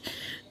that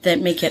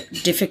make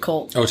it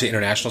difficult. Oh, to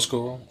international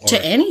school? Or?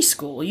 To any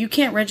school. You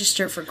can't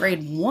register for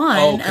grade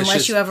 1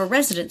 unless you have a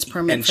residence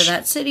permit for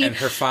that city. And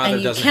her father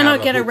doesn't have you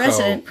cannot get a hukou.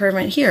 resident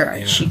permit here.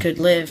 Yeah. She could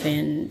live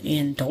in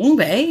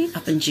Dongbei,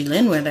 up in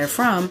Jilin, where they're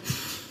from.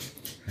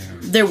 Yeah.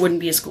 There wouldn't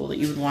be a school that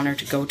you would want her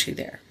to go to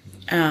there.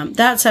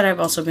 That said, I've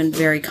also been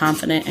very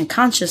confident and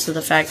conscious of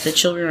the fact that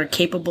children are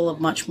capable of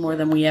much more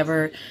than we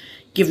ever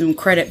give them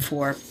credit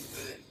for.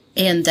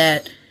 And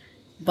that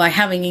by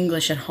having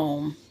English at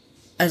home,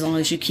 as long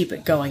as you keep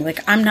it going. Like,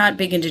 I'm not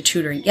big into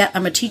tutoring. Yeah,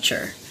 I'm a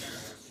teacher.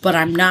 But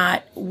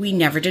we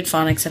never did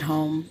phonics at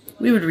home.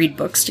 We would read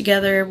books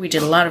together. We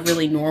did a lot of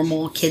really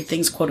normal kid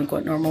things,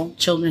 quote-unquote normal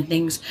children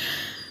things.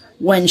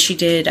 When she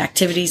did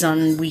activities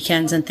on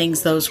weekends and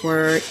things, those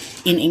were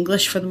in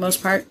English for the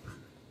most part.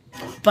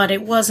 But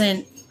it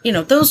wasn't,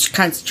 those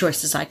kinds of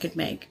choices I could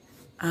make.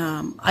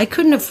 I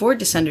couldn't afford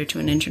to send her to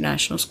an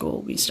international school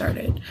when we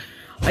started.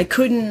 I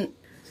couldn't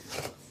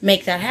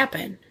make that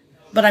happen.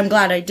 But I'm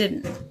glad I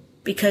didn't.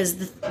 Because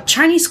the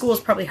Chinese school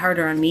is probably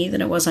harder on me than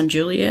it was on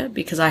Julia,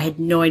 because I had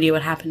no idea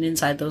what happened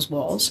inside those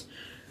walls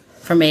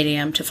from 8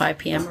 a.m. to 5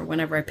 p.m. or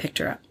whenever I picked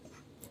her up.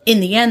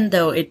 In the end,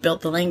 though, it built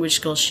the language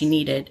skills she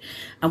needed.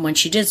 And when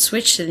she did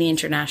switch to the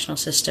international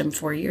system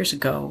 4 years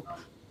ago,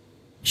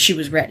 she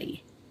was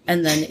ready.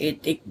 And then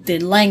the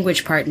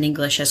language part in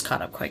English has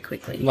caught up quite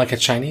quickly. Like a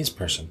Chinese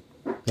person.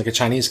 Like a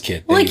Chinese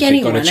kid. Well, like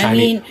anyone.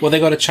 They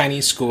go to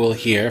Chinese school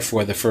here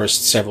for the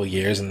first several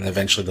years, and then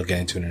eventually they'll get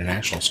into an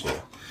international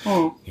school.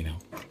 Oh.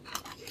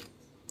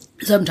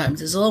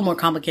 Sometimes it's a little more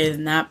complicated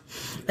than that.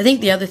 I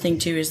think the other thing,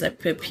 too, is that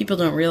people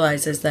don't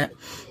realize is that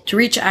to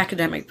reach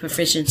academic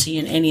proficiency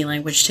in any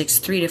language takes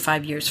 3 to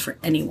 5 years for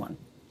anyone.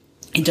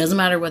 It doesn't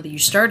matter whether you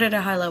start at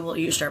a high level or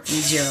you start from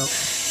zero.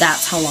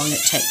 That's how long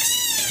it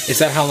takes. Is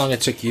that how long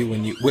it took you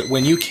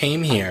when you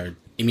came here?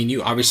 I mean,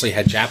 you obviously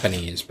had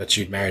Japanese, but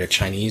you'd married a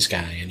Chinese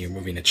guy and you're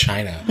moving to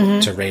China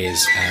to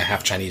raise a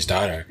half Chinese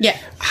daughter. Yeah.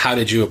 How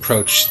did you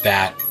approach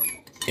that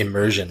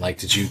immersion? Like,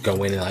 did you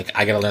go in and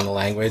I got to learn the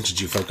language? Did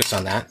you focus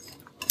on that?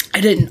 I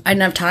didn't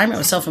have time. I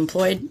was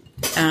self-employed,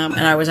 and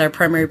I was our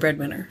primary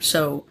breadwinner.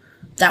 So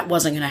that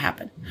wasn't going to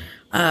happen.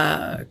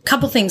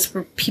 Couple things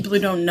for people who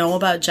don't know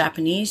about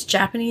Japanese.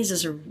 Japanese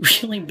is a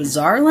really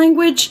bizarre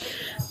language.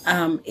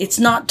 It's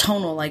not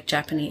tonal like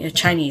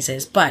Chinese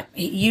is, but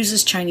it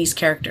uses Chinese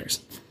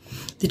characters.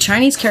 The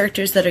Chinese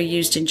characters that are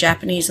used in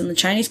Japanese and the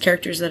Chinese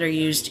characters that are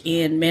used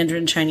in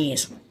Mandarin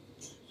Chinese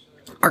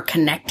are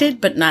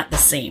connected, but not the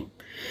same.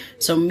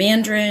 So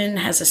Mandarin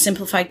has a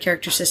simplified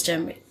character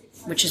system,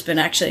 which has been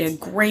actually a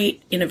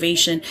great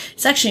innovation.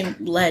 It's actually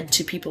led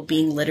to people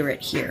being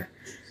literate here.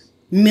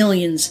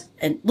 Millions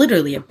and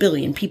literally 1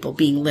 billion people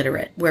being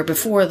literate, where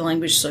before the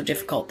language was so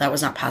difficult, that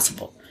was not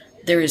possible.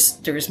 There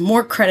is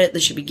more credit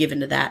that should be given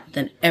to that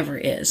than ever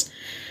is,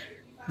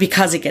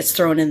 because it gets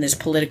thrown in this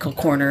political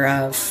corner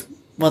of,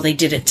 well, they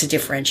did it to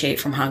differentiate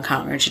from Hong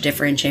Kong or to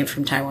differentiate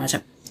from Taiwan.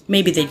 So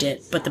maybe they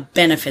did, but the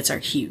benefits are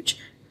huge.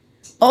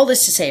 All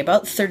this to say,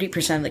 about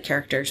 30% of the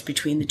characters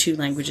between the two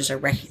languages are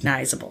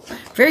recognizable.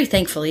 Very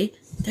thankfully,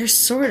 they're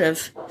sort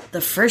of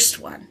the first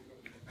one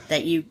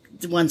the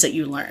ones that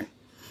you learn.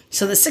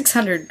 So the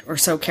 600 or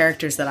so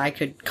characters that I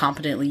could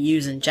competently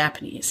use in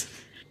Japanese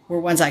were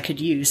ones I could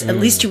use, at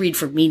least to read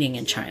for meaning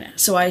in China.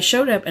 So I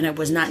showed up and I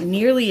was not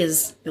nearly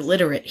as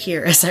illiterate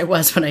here as I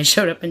was when I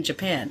showed up in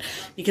Japan,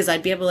 because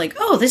I'd be able to like,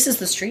 oh, this is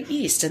the street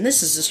east and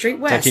this is the street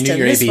west. Like you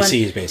knew your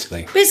ABCs,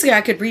 basically. Basically,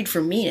 I could read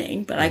for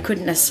meaning, but I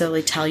couldn't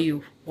necessarily tell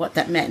you what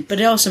that meant. But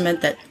it also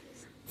meant that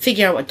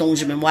figuring out what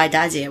Dongjim and why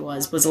Dajie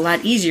was a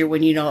lot easier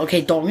when you know,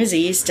 okay, Dong is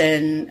east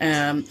and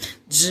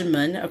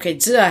Zhimen. Okay,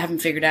 Zi I haven't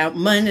figured out.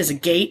 Men is a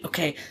gate.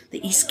 Okay,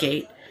 the east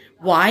gate.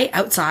 Why?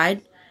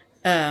 Outside.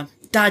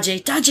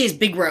 Dajie is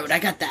big road. I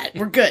got that.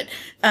 We're good.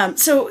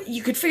 So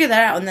you could figure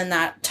that out, and then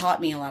that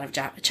taught me a lot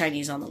of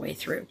Chinese on the way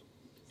through.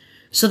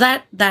 So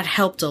that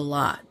helped a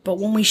lot. But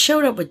when we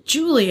showed up with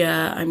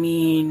Julia, I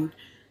mean,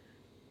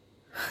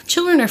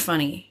 children are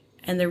funny,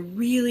 and they're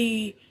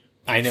really...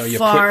 I know, you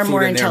far put food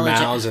more in their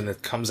intelligent. mouths and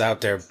it comes out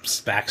their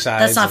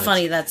backside. That's not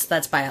funny. That's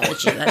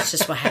biology. That's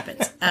just what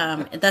happens.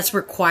 That's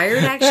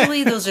required,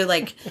 actually. Those are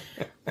like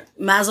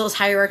Maslow's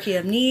hierarchy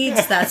of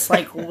needs. That's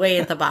like way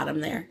at the bottom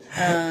there.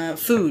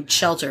 Food,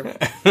 shelter,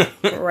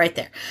 right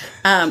there.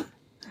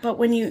 But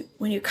when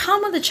you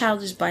come with a child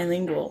who's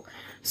bilingual,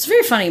 it's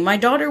very funny. My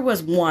daughter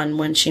was 1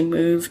 when she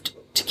moved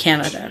to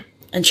Canada,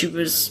 and she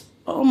was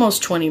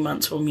almost 20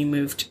 months when we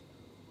moved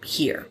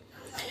here.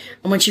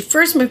 And when she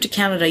first moved to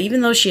Canada,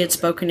 even though she had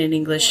spoken in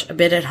English a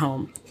bit at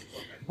home,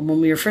 and when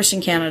we were first in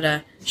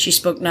Canada, she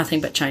spoke nothing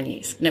but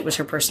Chinese, and it was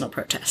her personal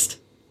protest.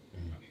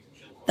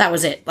 That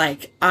was it.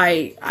 Like,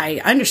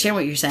 I understand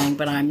what you're saying,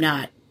 but I'm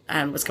not. I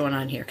don't know what's going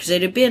on here. Because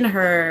it had been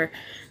her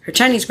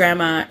Chinese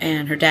grandma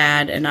and her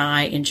dad and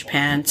I in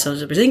Japan, so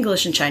there was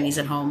English and Chinese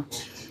at home.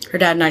 Her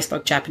dad and I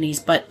spoke Japanese,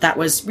 but that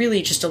was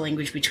really just a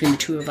language between the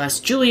two of us.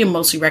 Julia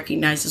mostly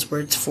recognizes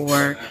words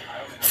for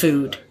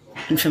food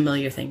and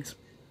familiar things.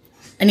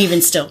 And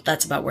even still,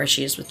 that's about where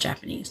she is with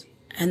Japanese.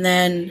 And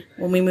then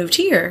when we moved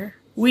here,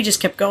 we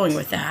just kept going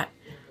with that.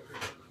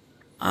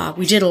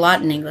 We did a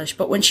lot in English.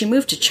 But when she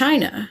moved to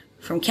China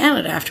from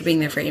Canada after being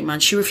there for 8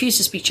 months, she refused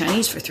to speak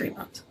Chinese for 3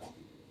 months.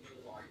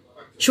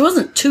 She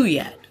wasn't 2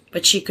 yet,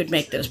 but she could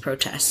make those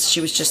protests. She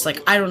was just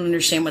like, I don't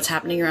understand what's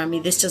happening around me.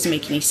 This doesn't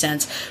make any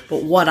sense.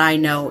 But what I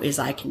know is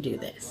I can do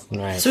this.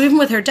 Right. So even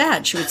with her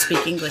dad, she would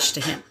speak English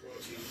to him.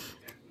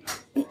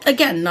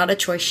 Again, not a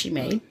choice she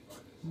made,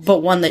 but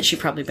one that she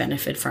probably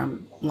benefited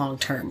from long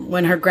term.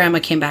 When her grandma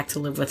came back to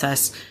live with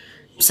us,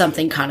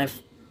 something kind of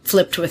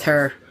flipped with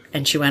her,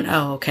 and she went,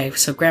 oh, okay,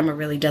 so grandma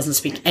really doesn't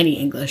speak any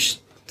English.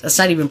 That's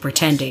not even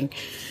pretending,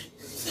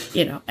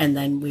 and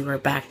then we were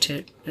back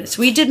to, so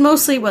we did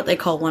mostly what they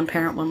call one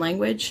parent, one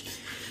language.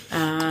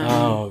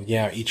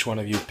 Each one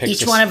of you picked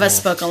Each one of us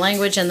spoke a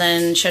language, and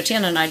then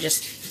Shotiana and I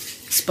just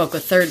spoke a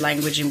third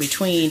language in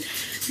between,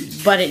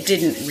 but it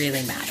didn't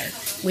really matter.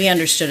 We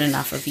understood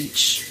enough of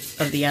each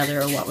of the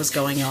other or what was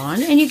going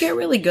on, and you get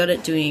really good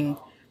at doing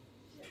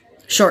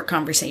short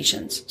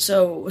conversations.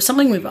 So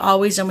something we've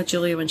always done with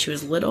Julia when she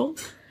was little,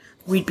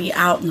 we'd be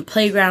out in the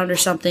playground or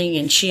something,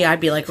 and I'd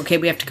be like, okay,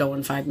 we have to go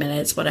in 5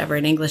 minutes, whatever,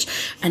 in English,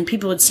 and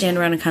people would stand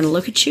around and kind of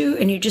look at you,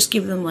 and you just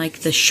give them like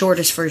the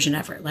shortest version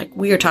ever. Like,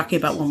 we are talking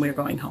about when we were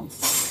going home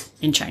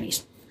in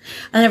Chinese.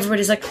 And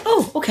everybody's like,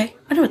 oh, okay,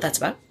 I know what that's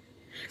about.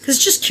 Because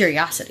it's just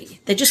curiosity.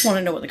 They just want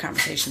to know what the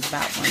conversation's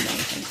about more than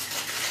anything.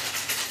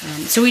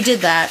 So we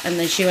did that, and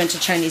then she went to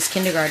Chinese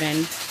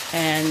kindergarten,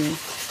 and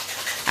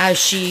as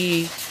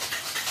she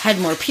had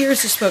more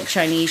peers who spoke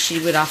Chinese, she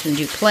would often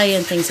do play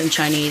and things in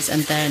Chinese,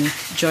 and then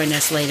join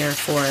us later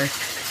for,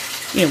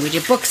 we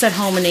did books at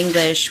home in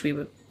English, we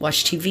would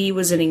watch TV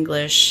was in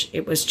English.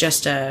 It was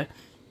just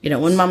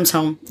when mom's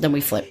home, then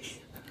we flip.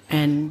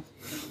 And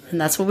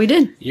that's what we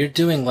did. It's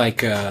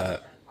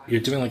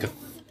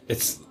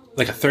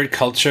like a third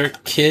culture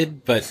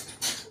kid, but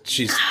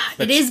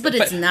it is, but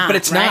it's not. But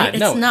it's right? not.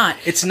 No, it's not.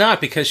 It's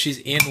not, because she's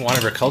in one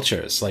of her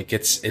cultures. Like,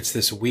 it's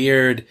this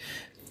weird.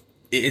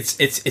 It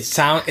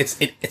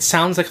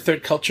sounds like a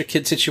third culture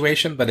kid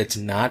situation, but it's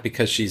not,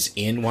 because she's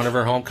in one of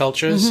her home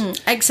cultures.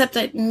 Mm-hmm. Except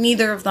that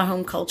neither of the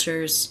home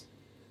cultures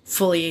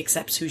fully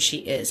accepts who she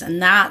is,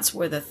 and that's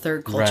where the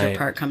third culture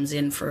part comes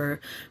in for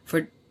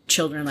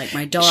children like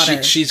my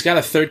daughter. She's got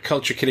a third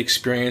culture kid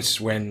experience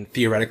when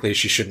theoretically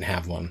she shouldn't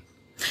have one.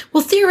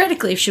 Well,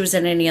 theoretically, if she was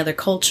in any other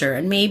culture,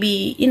 and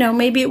maybe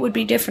it would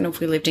be different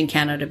if we lived in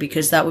Canada,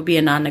 because that would be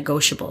a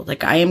non-negotiable.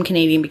 Like, I am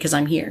Canadian because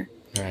I'm here.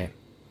 Right.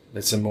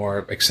 It's a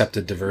more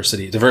accepted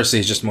diversity. Diversity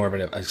is just more of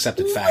an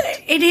accepted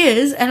fact. It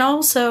is. And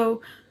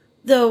also,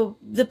 though,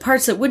 the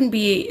parts that wouldn't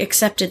be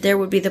accepted, there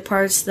would be the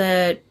parts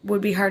that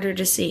would be harder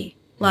to see.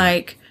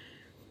 Like,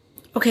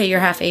 okay, you're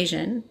half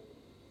Asian,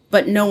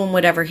 but no one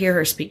would ever hear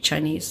her speak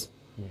Chinese.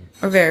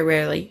 Or very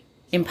rarely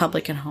in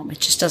public and home. It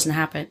just doesn't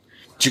happen.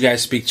 Do you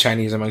guys speak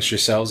Chinese amongst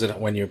yourselves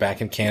when you're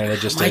back in Canada,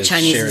 just to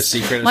share a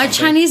secret? My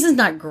Chinese is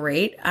not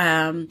great.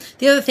 The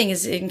other thing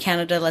is, in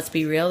Canada, let's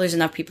be real, there's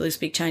enough people who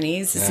speak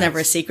Chinese. It's never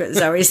a secret.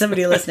 There's already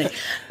somebody listening.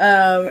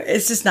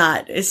 It's just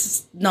not.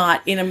 It's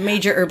not in a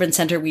major urban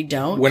center. We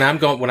don't. When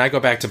I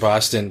go back to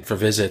Boston for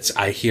visits,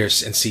 I hear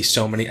and see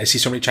so many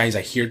Chinese.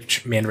 I hear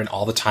Mandarin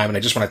all the time, and I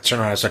just want to turn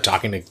around and start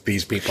talking to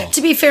these people.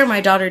 To be fair,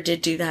 my daughter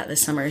did do that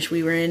this summer.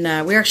 We were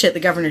actually at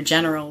the Governor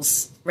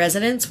General's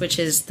residence, which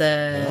is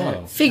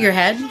the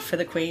figurehead for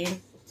the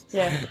Queen.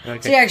 Yeah.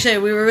 Okay. So actually,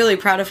 we were really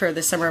proud of her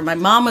this summer. My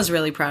mom was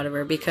really proud of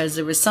her because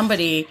there was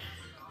somebody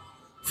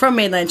from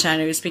mainland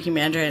China who was speaking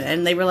Mandarin,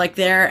 and they were like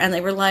there, and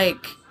they were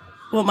like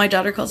what my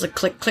daughter calls a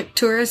click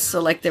tourist.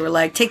 So like they were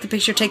like, take the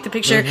picture.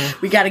 Mm-hmm.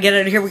 We got to get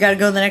out of here. We got to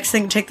go to the next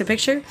thing, take the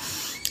picture.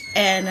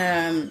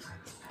 And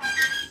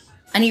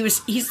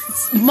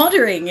he's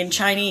muttering in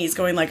Chinese,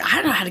 going like, I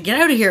don't know how to get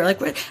out of here.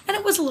 Like, and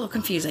it was a little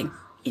confusing,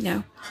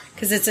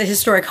 because it's a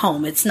historic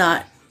home. It's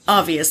not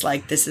obvious,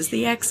 like, this is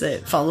the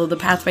exit, follow the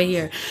pathway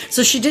here.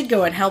 So she did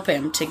go and help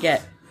him to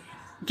get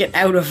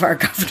out of our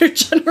Governor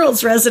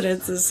General's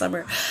residence this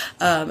summer.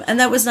 And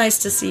that was nice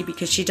to see,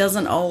 because she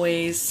doesn't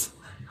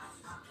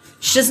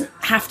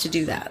have to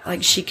do that.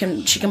 Like, she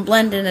can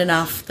blend in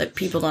enough that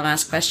people don't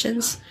ask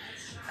questions.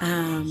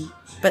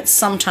 But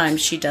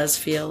sometimes she does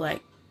feel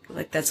like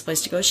that's the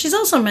place to go. She's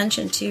also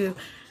mentioned too,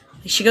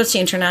 she goes to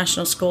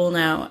international school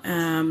now.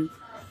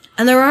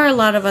 And there are a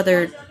lot of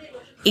other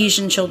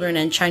Asian children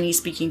and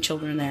Chinese-speaking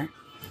children there.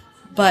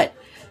 But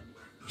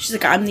she's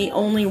like, I'm the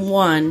only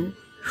one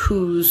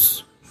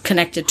who's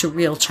connected to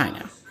real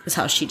China, is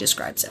how she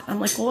describes it. I'm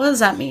like, well, what does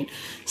that mean?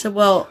 So,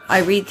 well,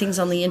 I read things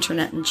on the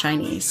internet in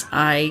Chinese.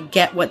 I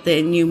get what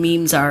the new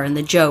memes are and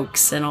the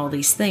jokes and all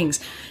these things.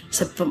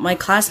 So, but my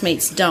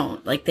classmates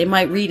don't. Like, they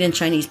might read in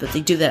Chinese, but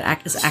they do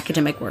that as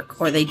academic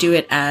work, or they do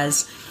it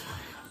as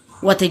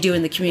what they do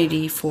in the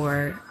community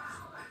for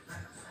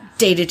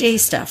day-to-day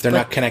stuff. They're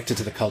not connected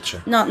to the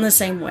culture. Not in the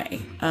same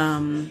way.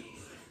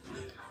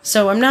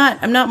 So I'm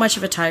not much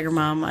of a tiger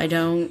mom. I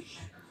don't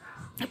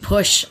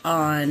push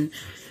on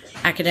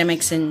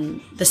academics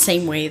in the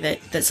same way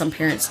that some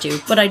parents do.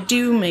 But I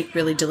do make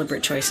really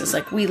deliberate choices.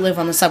 Like, we live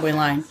on the subway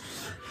line.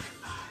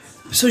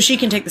 so she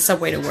can take the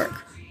subway to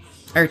work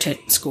or to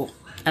school,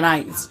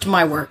 and to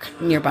my work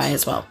nearby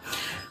as well.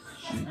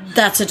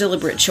 That's a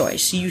deliberate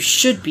choice. You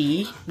should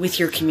be with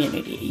your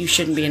community. You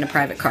shouldn't be in a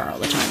private car all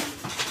the time.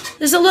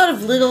 There's a lot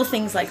of little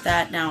things like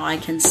that now I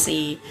can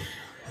see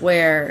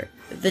where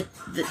the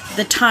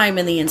time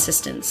and the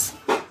insistence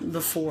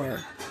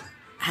before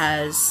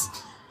has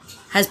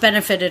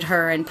benefited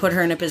her and put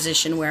her in a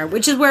position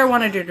which is where I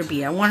wanted her to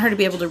be. I want her to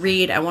be able to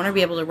read, I want her to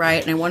be able to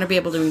write, and I want her to be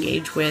able to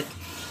engage with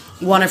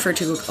one of her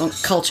two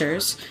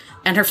cultures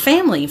and her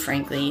family,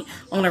 frankly,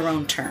 on her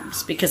own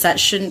terms, because that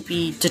shouldn't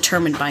be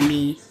determined by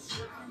me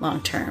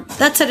long term.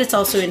 That said, it's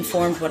also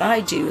informed what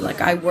I do.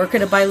 Like, I work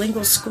at a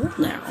bilingual school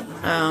now.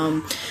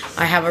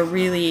 I have a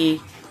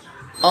really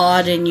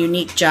odd and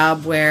unique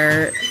job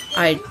where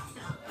I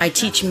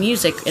teach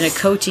music in a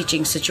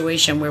co-teaching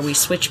situation where we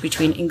switch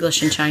between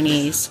English and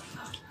Chinese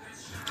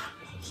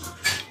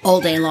all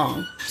day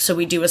long. So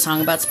we do a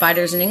song about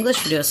spiders in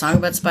English, we do a song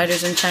about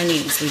spiders in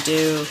Chinese,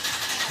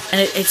 and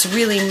it's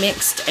really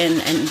mixed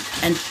and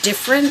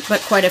different,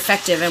 but quite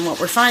effective. And what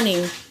we're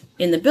finding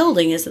in the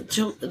building is that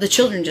the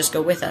children just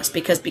go with us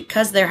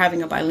because they're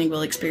having a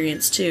bilingual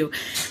experience too.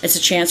 It's a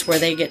chance where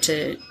they get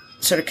to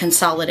sort of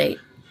consolidate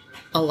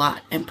a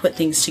lot and put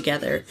things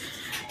together.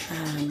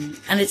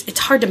 And it's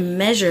hard to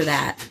measure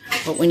that,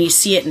 but when you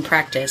see it in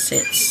practice,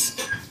 it's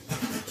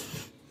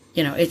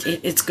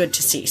good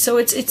to see. So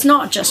it's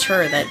not just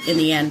her that in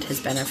the end has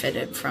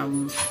benefited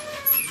from.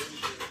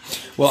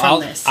 Well,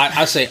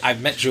 I'll say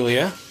I've met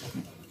Julia.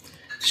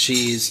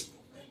 She's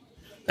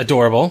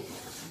adorable,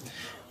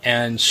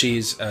 and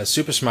she's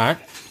super smart.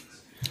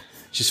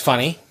 She's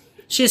funny.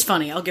 She is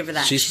funny. I'll give her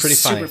that. She's pretty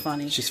funny. Super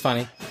funny. She's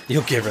funny.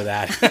 You'll give her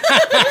that.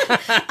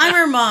 I'm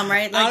her mom,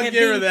 right? I'll give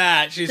her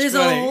that. She's there's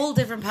funny. A whole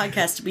different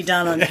podcast to be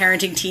done on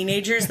parenting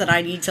teenagers that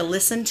I need to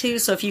listen to.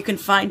 So if you can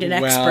find an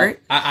expert.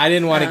 I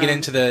didn't want to get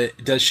into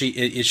is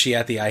she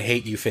at the I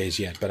hate you phase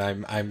yet? But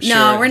I'm sure.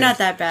 No, we're not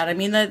that bad. I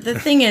mean, the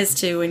thing is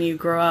too, when you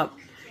grow up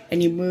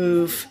and you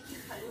move,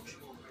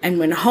 and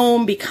when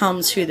home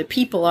becomes who the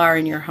people are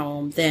in your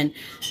home, then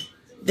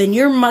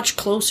you're much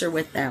closer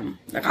with them.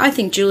 Like, I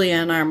think Julia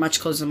and I are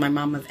much closer than my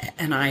mom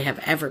and I have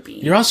ever been.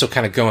 You're also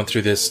kind of going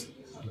through this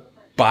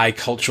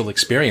bicultural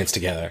experience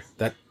together.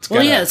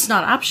 It's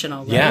not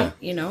optional, right?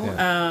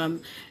 Yeah.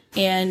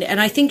 And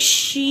I think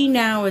she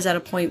now is at a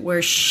point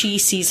where she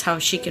sees how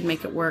she can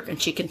make it work, and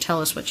she can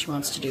tell us what she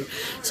wants to do.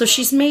 So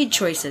she's made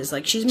choices.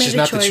 Like, she's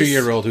not choice. the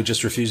 2-year-old who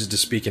just refuses to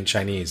speak in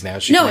Chinese. Now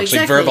she can actually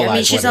verbalize. I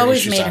mean, she's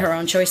always made her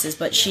own own choices,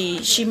 but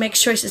she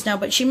makes choices now.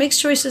 But she makes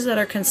choices that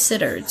are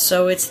considered.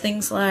 So it's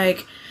things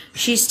like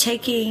she's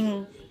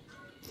taking.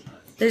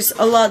 There's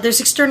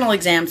external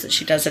exams that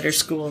she does at her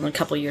school in a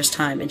couple years'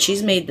 time, and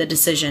she's made the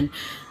decision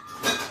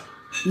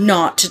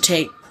not to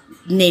take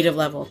native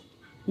level.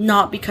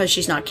 Not because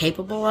she's not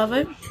capable of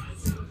it,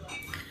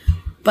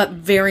 but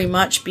very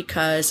much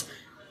because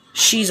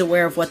she's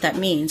aware of what that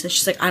means. And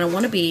she's like, I don't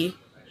want to be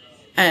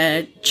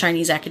a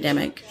Chinese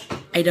academic.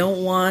 I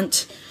don't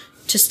want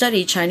to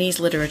study Chinese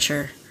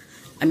literature.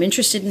 I'm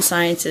interested in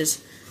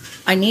sciences.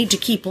 I need to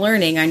keep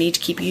learning. I need to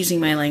keep using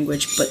my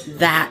language, but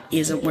that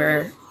isn't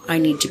where I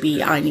need to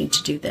be. I need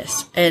to do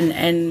this.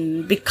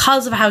 And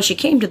because of how she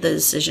came to the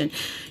decision,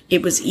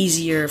 it was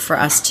easier for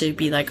us to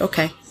be like,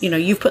 okay,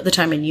 you've put the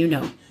time in, you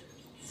know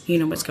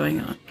what's going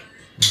on.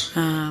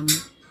 Well,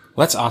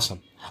 that's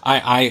awesome.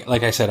 I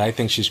like I said, I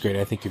think she's great.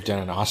 I think you've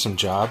done an awesome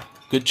job.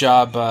 Good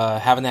job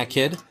having that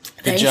kid.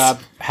 Good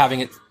job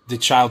having the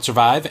child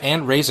survive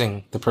and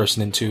raising the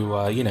person into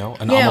an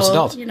almost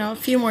adult. A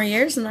few more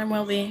years and then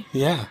we'll be.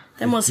 Yeah.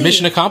 Then we'll see.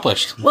 Mission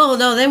accomplished. Well,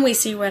 no, then we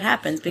see what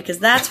happens, because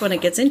that's when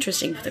it gets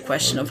interesting for the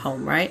question of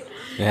home, right?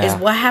 Yeah. Is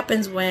what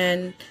happens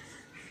when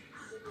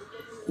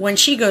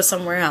she goes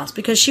somewhere else,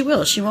 because she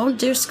will. She won't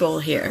do school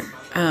here.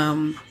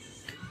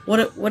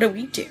 What do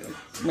we do?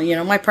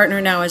 My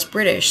partner now is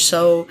British,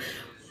 so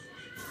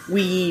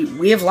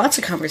we have lots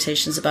of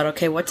conversations about,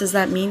 okay, what does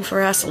that mean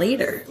for us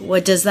later?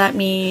 What does that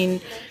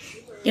mean?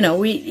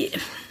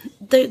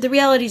 The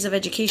realities of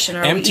education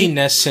are empty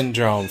nest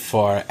syndrome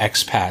for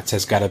expats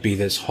has got to be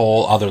this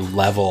whole other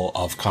level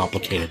of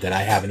complicated that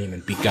I haven't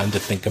even begun to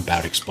think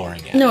about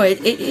exploring yet. No,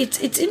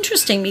 it's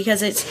interesting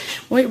because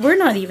we're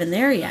not even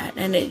there yet,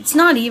 and it's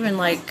not even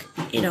like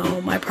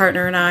my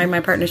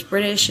partner's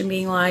British and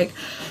being like,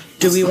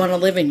 do we want to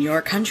live in your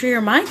country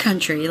or my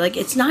country? Like,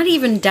 it's not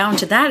even down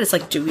to that. It's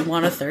like, do we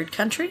want a third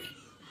country?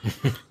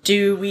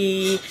 Do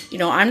we,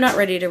 I'm not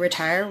ready to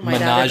retire. My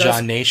Menage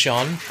a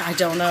nation. I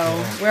don't know.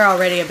 Yeah. We're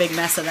already a big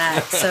mess of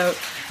that. So,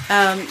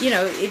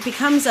 it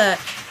becomes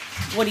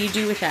what do you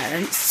do with that?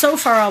 And so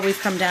far all we've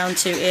come down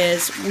to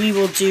is we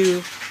will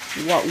do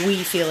what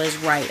we feel is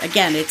right.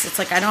 Again, it's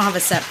like I don't have a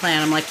set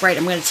plan. I'm like, right,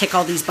 I'm going to tick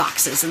all these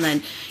boxes. And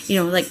then,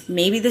 like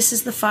maybe this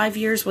is the 5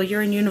 years while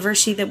you're in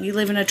university that we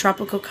live in a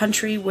tropical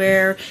country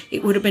where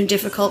it would have been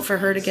difficult for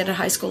her to get a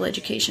high school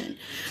education.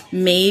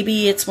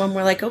 Maybe it's when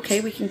we're like,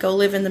 okay, we can go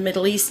live in the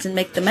Middle East and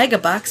make the mega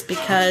bucks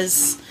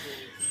because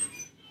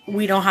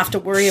we don't have to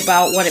worry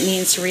about what it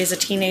means to raise a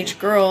teenage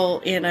girl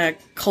in a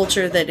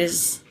culture that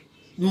is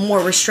more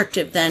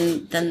restrictive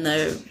than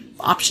the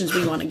options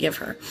we want to give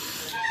her.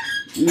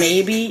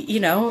 Maybe,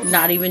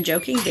 not even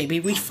joking, maybe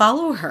we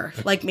follow her.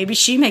 Like, maybe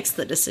she makes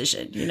the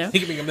decision, You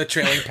can become the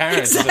trailing parent.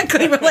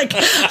 Exactly. We're like,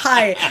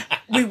 hi,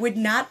 we would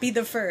not be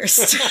the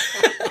first.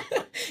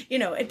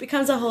 It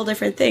becomes a whole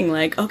different thing.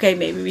 Like, okay,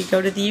 maybe we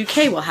go to the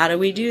UK. Well, how do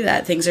we do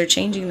that? Things are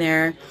changing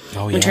there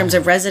in terms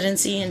of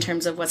residency, in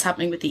terms of what's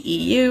happening with the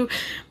EU.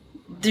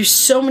 There's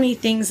so many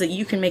things that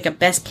you can make a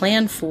best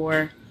plan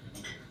for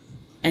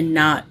and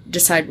not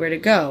decide where to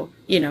go.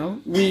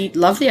 We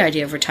love the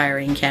idea of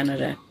retiring in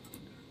Canada.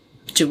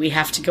 Do we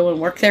have to go and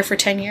work there for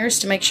 10 years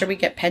to make sure we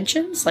get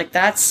pensions? Like,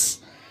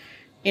 that's,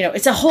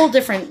 it's a whole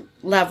different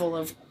level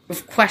of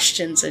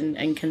questions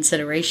and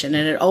consideration.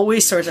 And it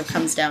always sort of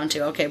comes down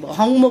to, okay, well,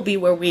 home will be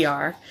where we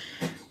are,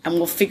 and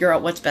we'll figure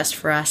out what's best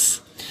for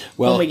us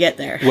when we get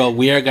there. Well,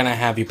 we are going to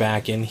have you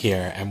back in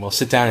here, and we'll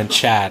sit down and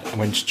chat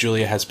when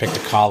Julia has picked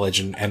a college,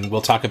 and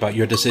we'll talk about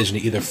your decision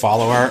to either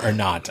follow her or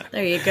not.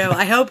 There you go.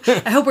 I hope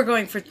we're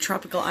going for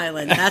tropical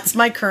island. That's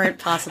my current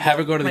possible. Have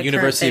her go to the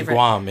University of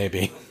Guam,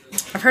 maybe.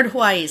 I've heard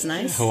Hawaii is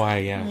nice.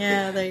 Hawaii, yeah.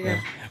 Yeah, there you go.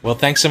 Well,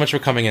 thanks so much for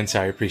coming in,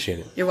 Sarah. I appreciate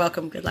it. You're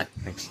welcome. Good luck.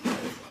 Thanks.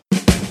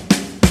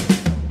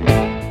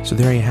 So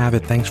there you have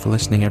it. Thanks for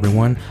listening,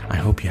 everyone. I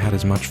hope you had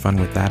as much fun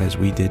with that as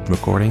we did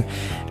recording.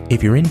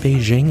 If you're in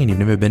Beijing and you've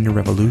never been to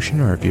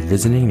Revolution, or if you're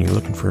visiting and you're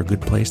looking for a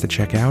good place to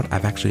check out,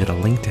 I've actually got a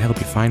link to help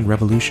you find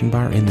Revolution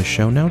Bar in the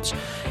show notes.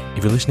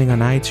 If you're listening on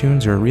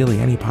iTunes or really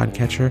any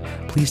podcatcher,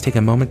 please take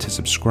a moment to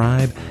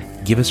subscribe,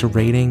 give us a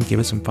rating, give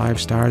us some 5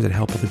 stars that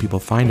help other people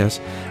find us.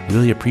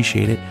 Really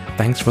appreciate it.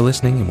 Thanks for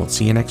listening, and we'll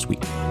see you next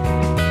week.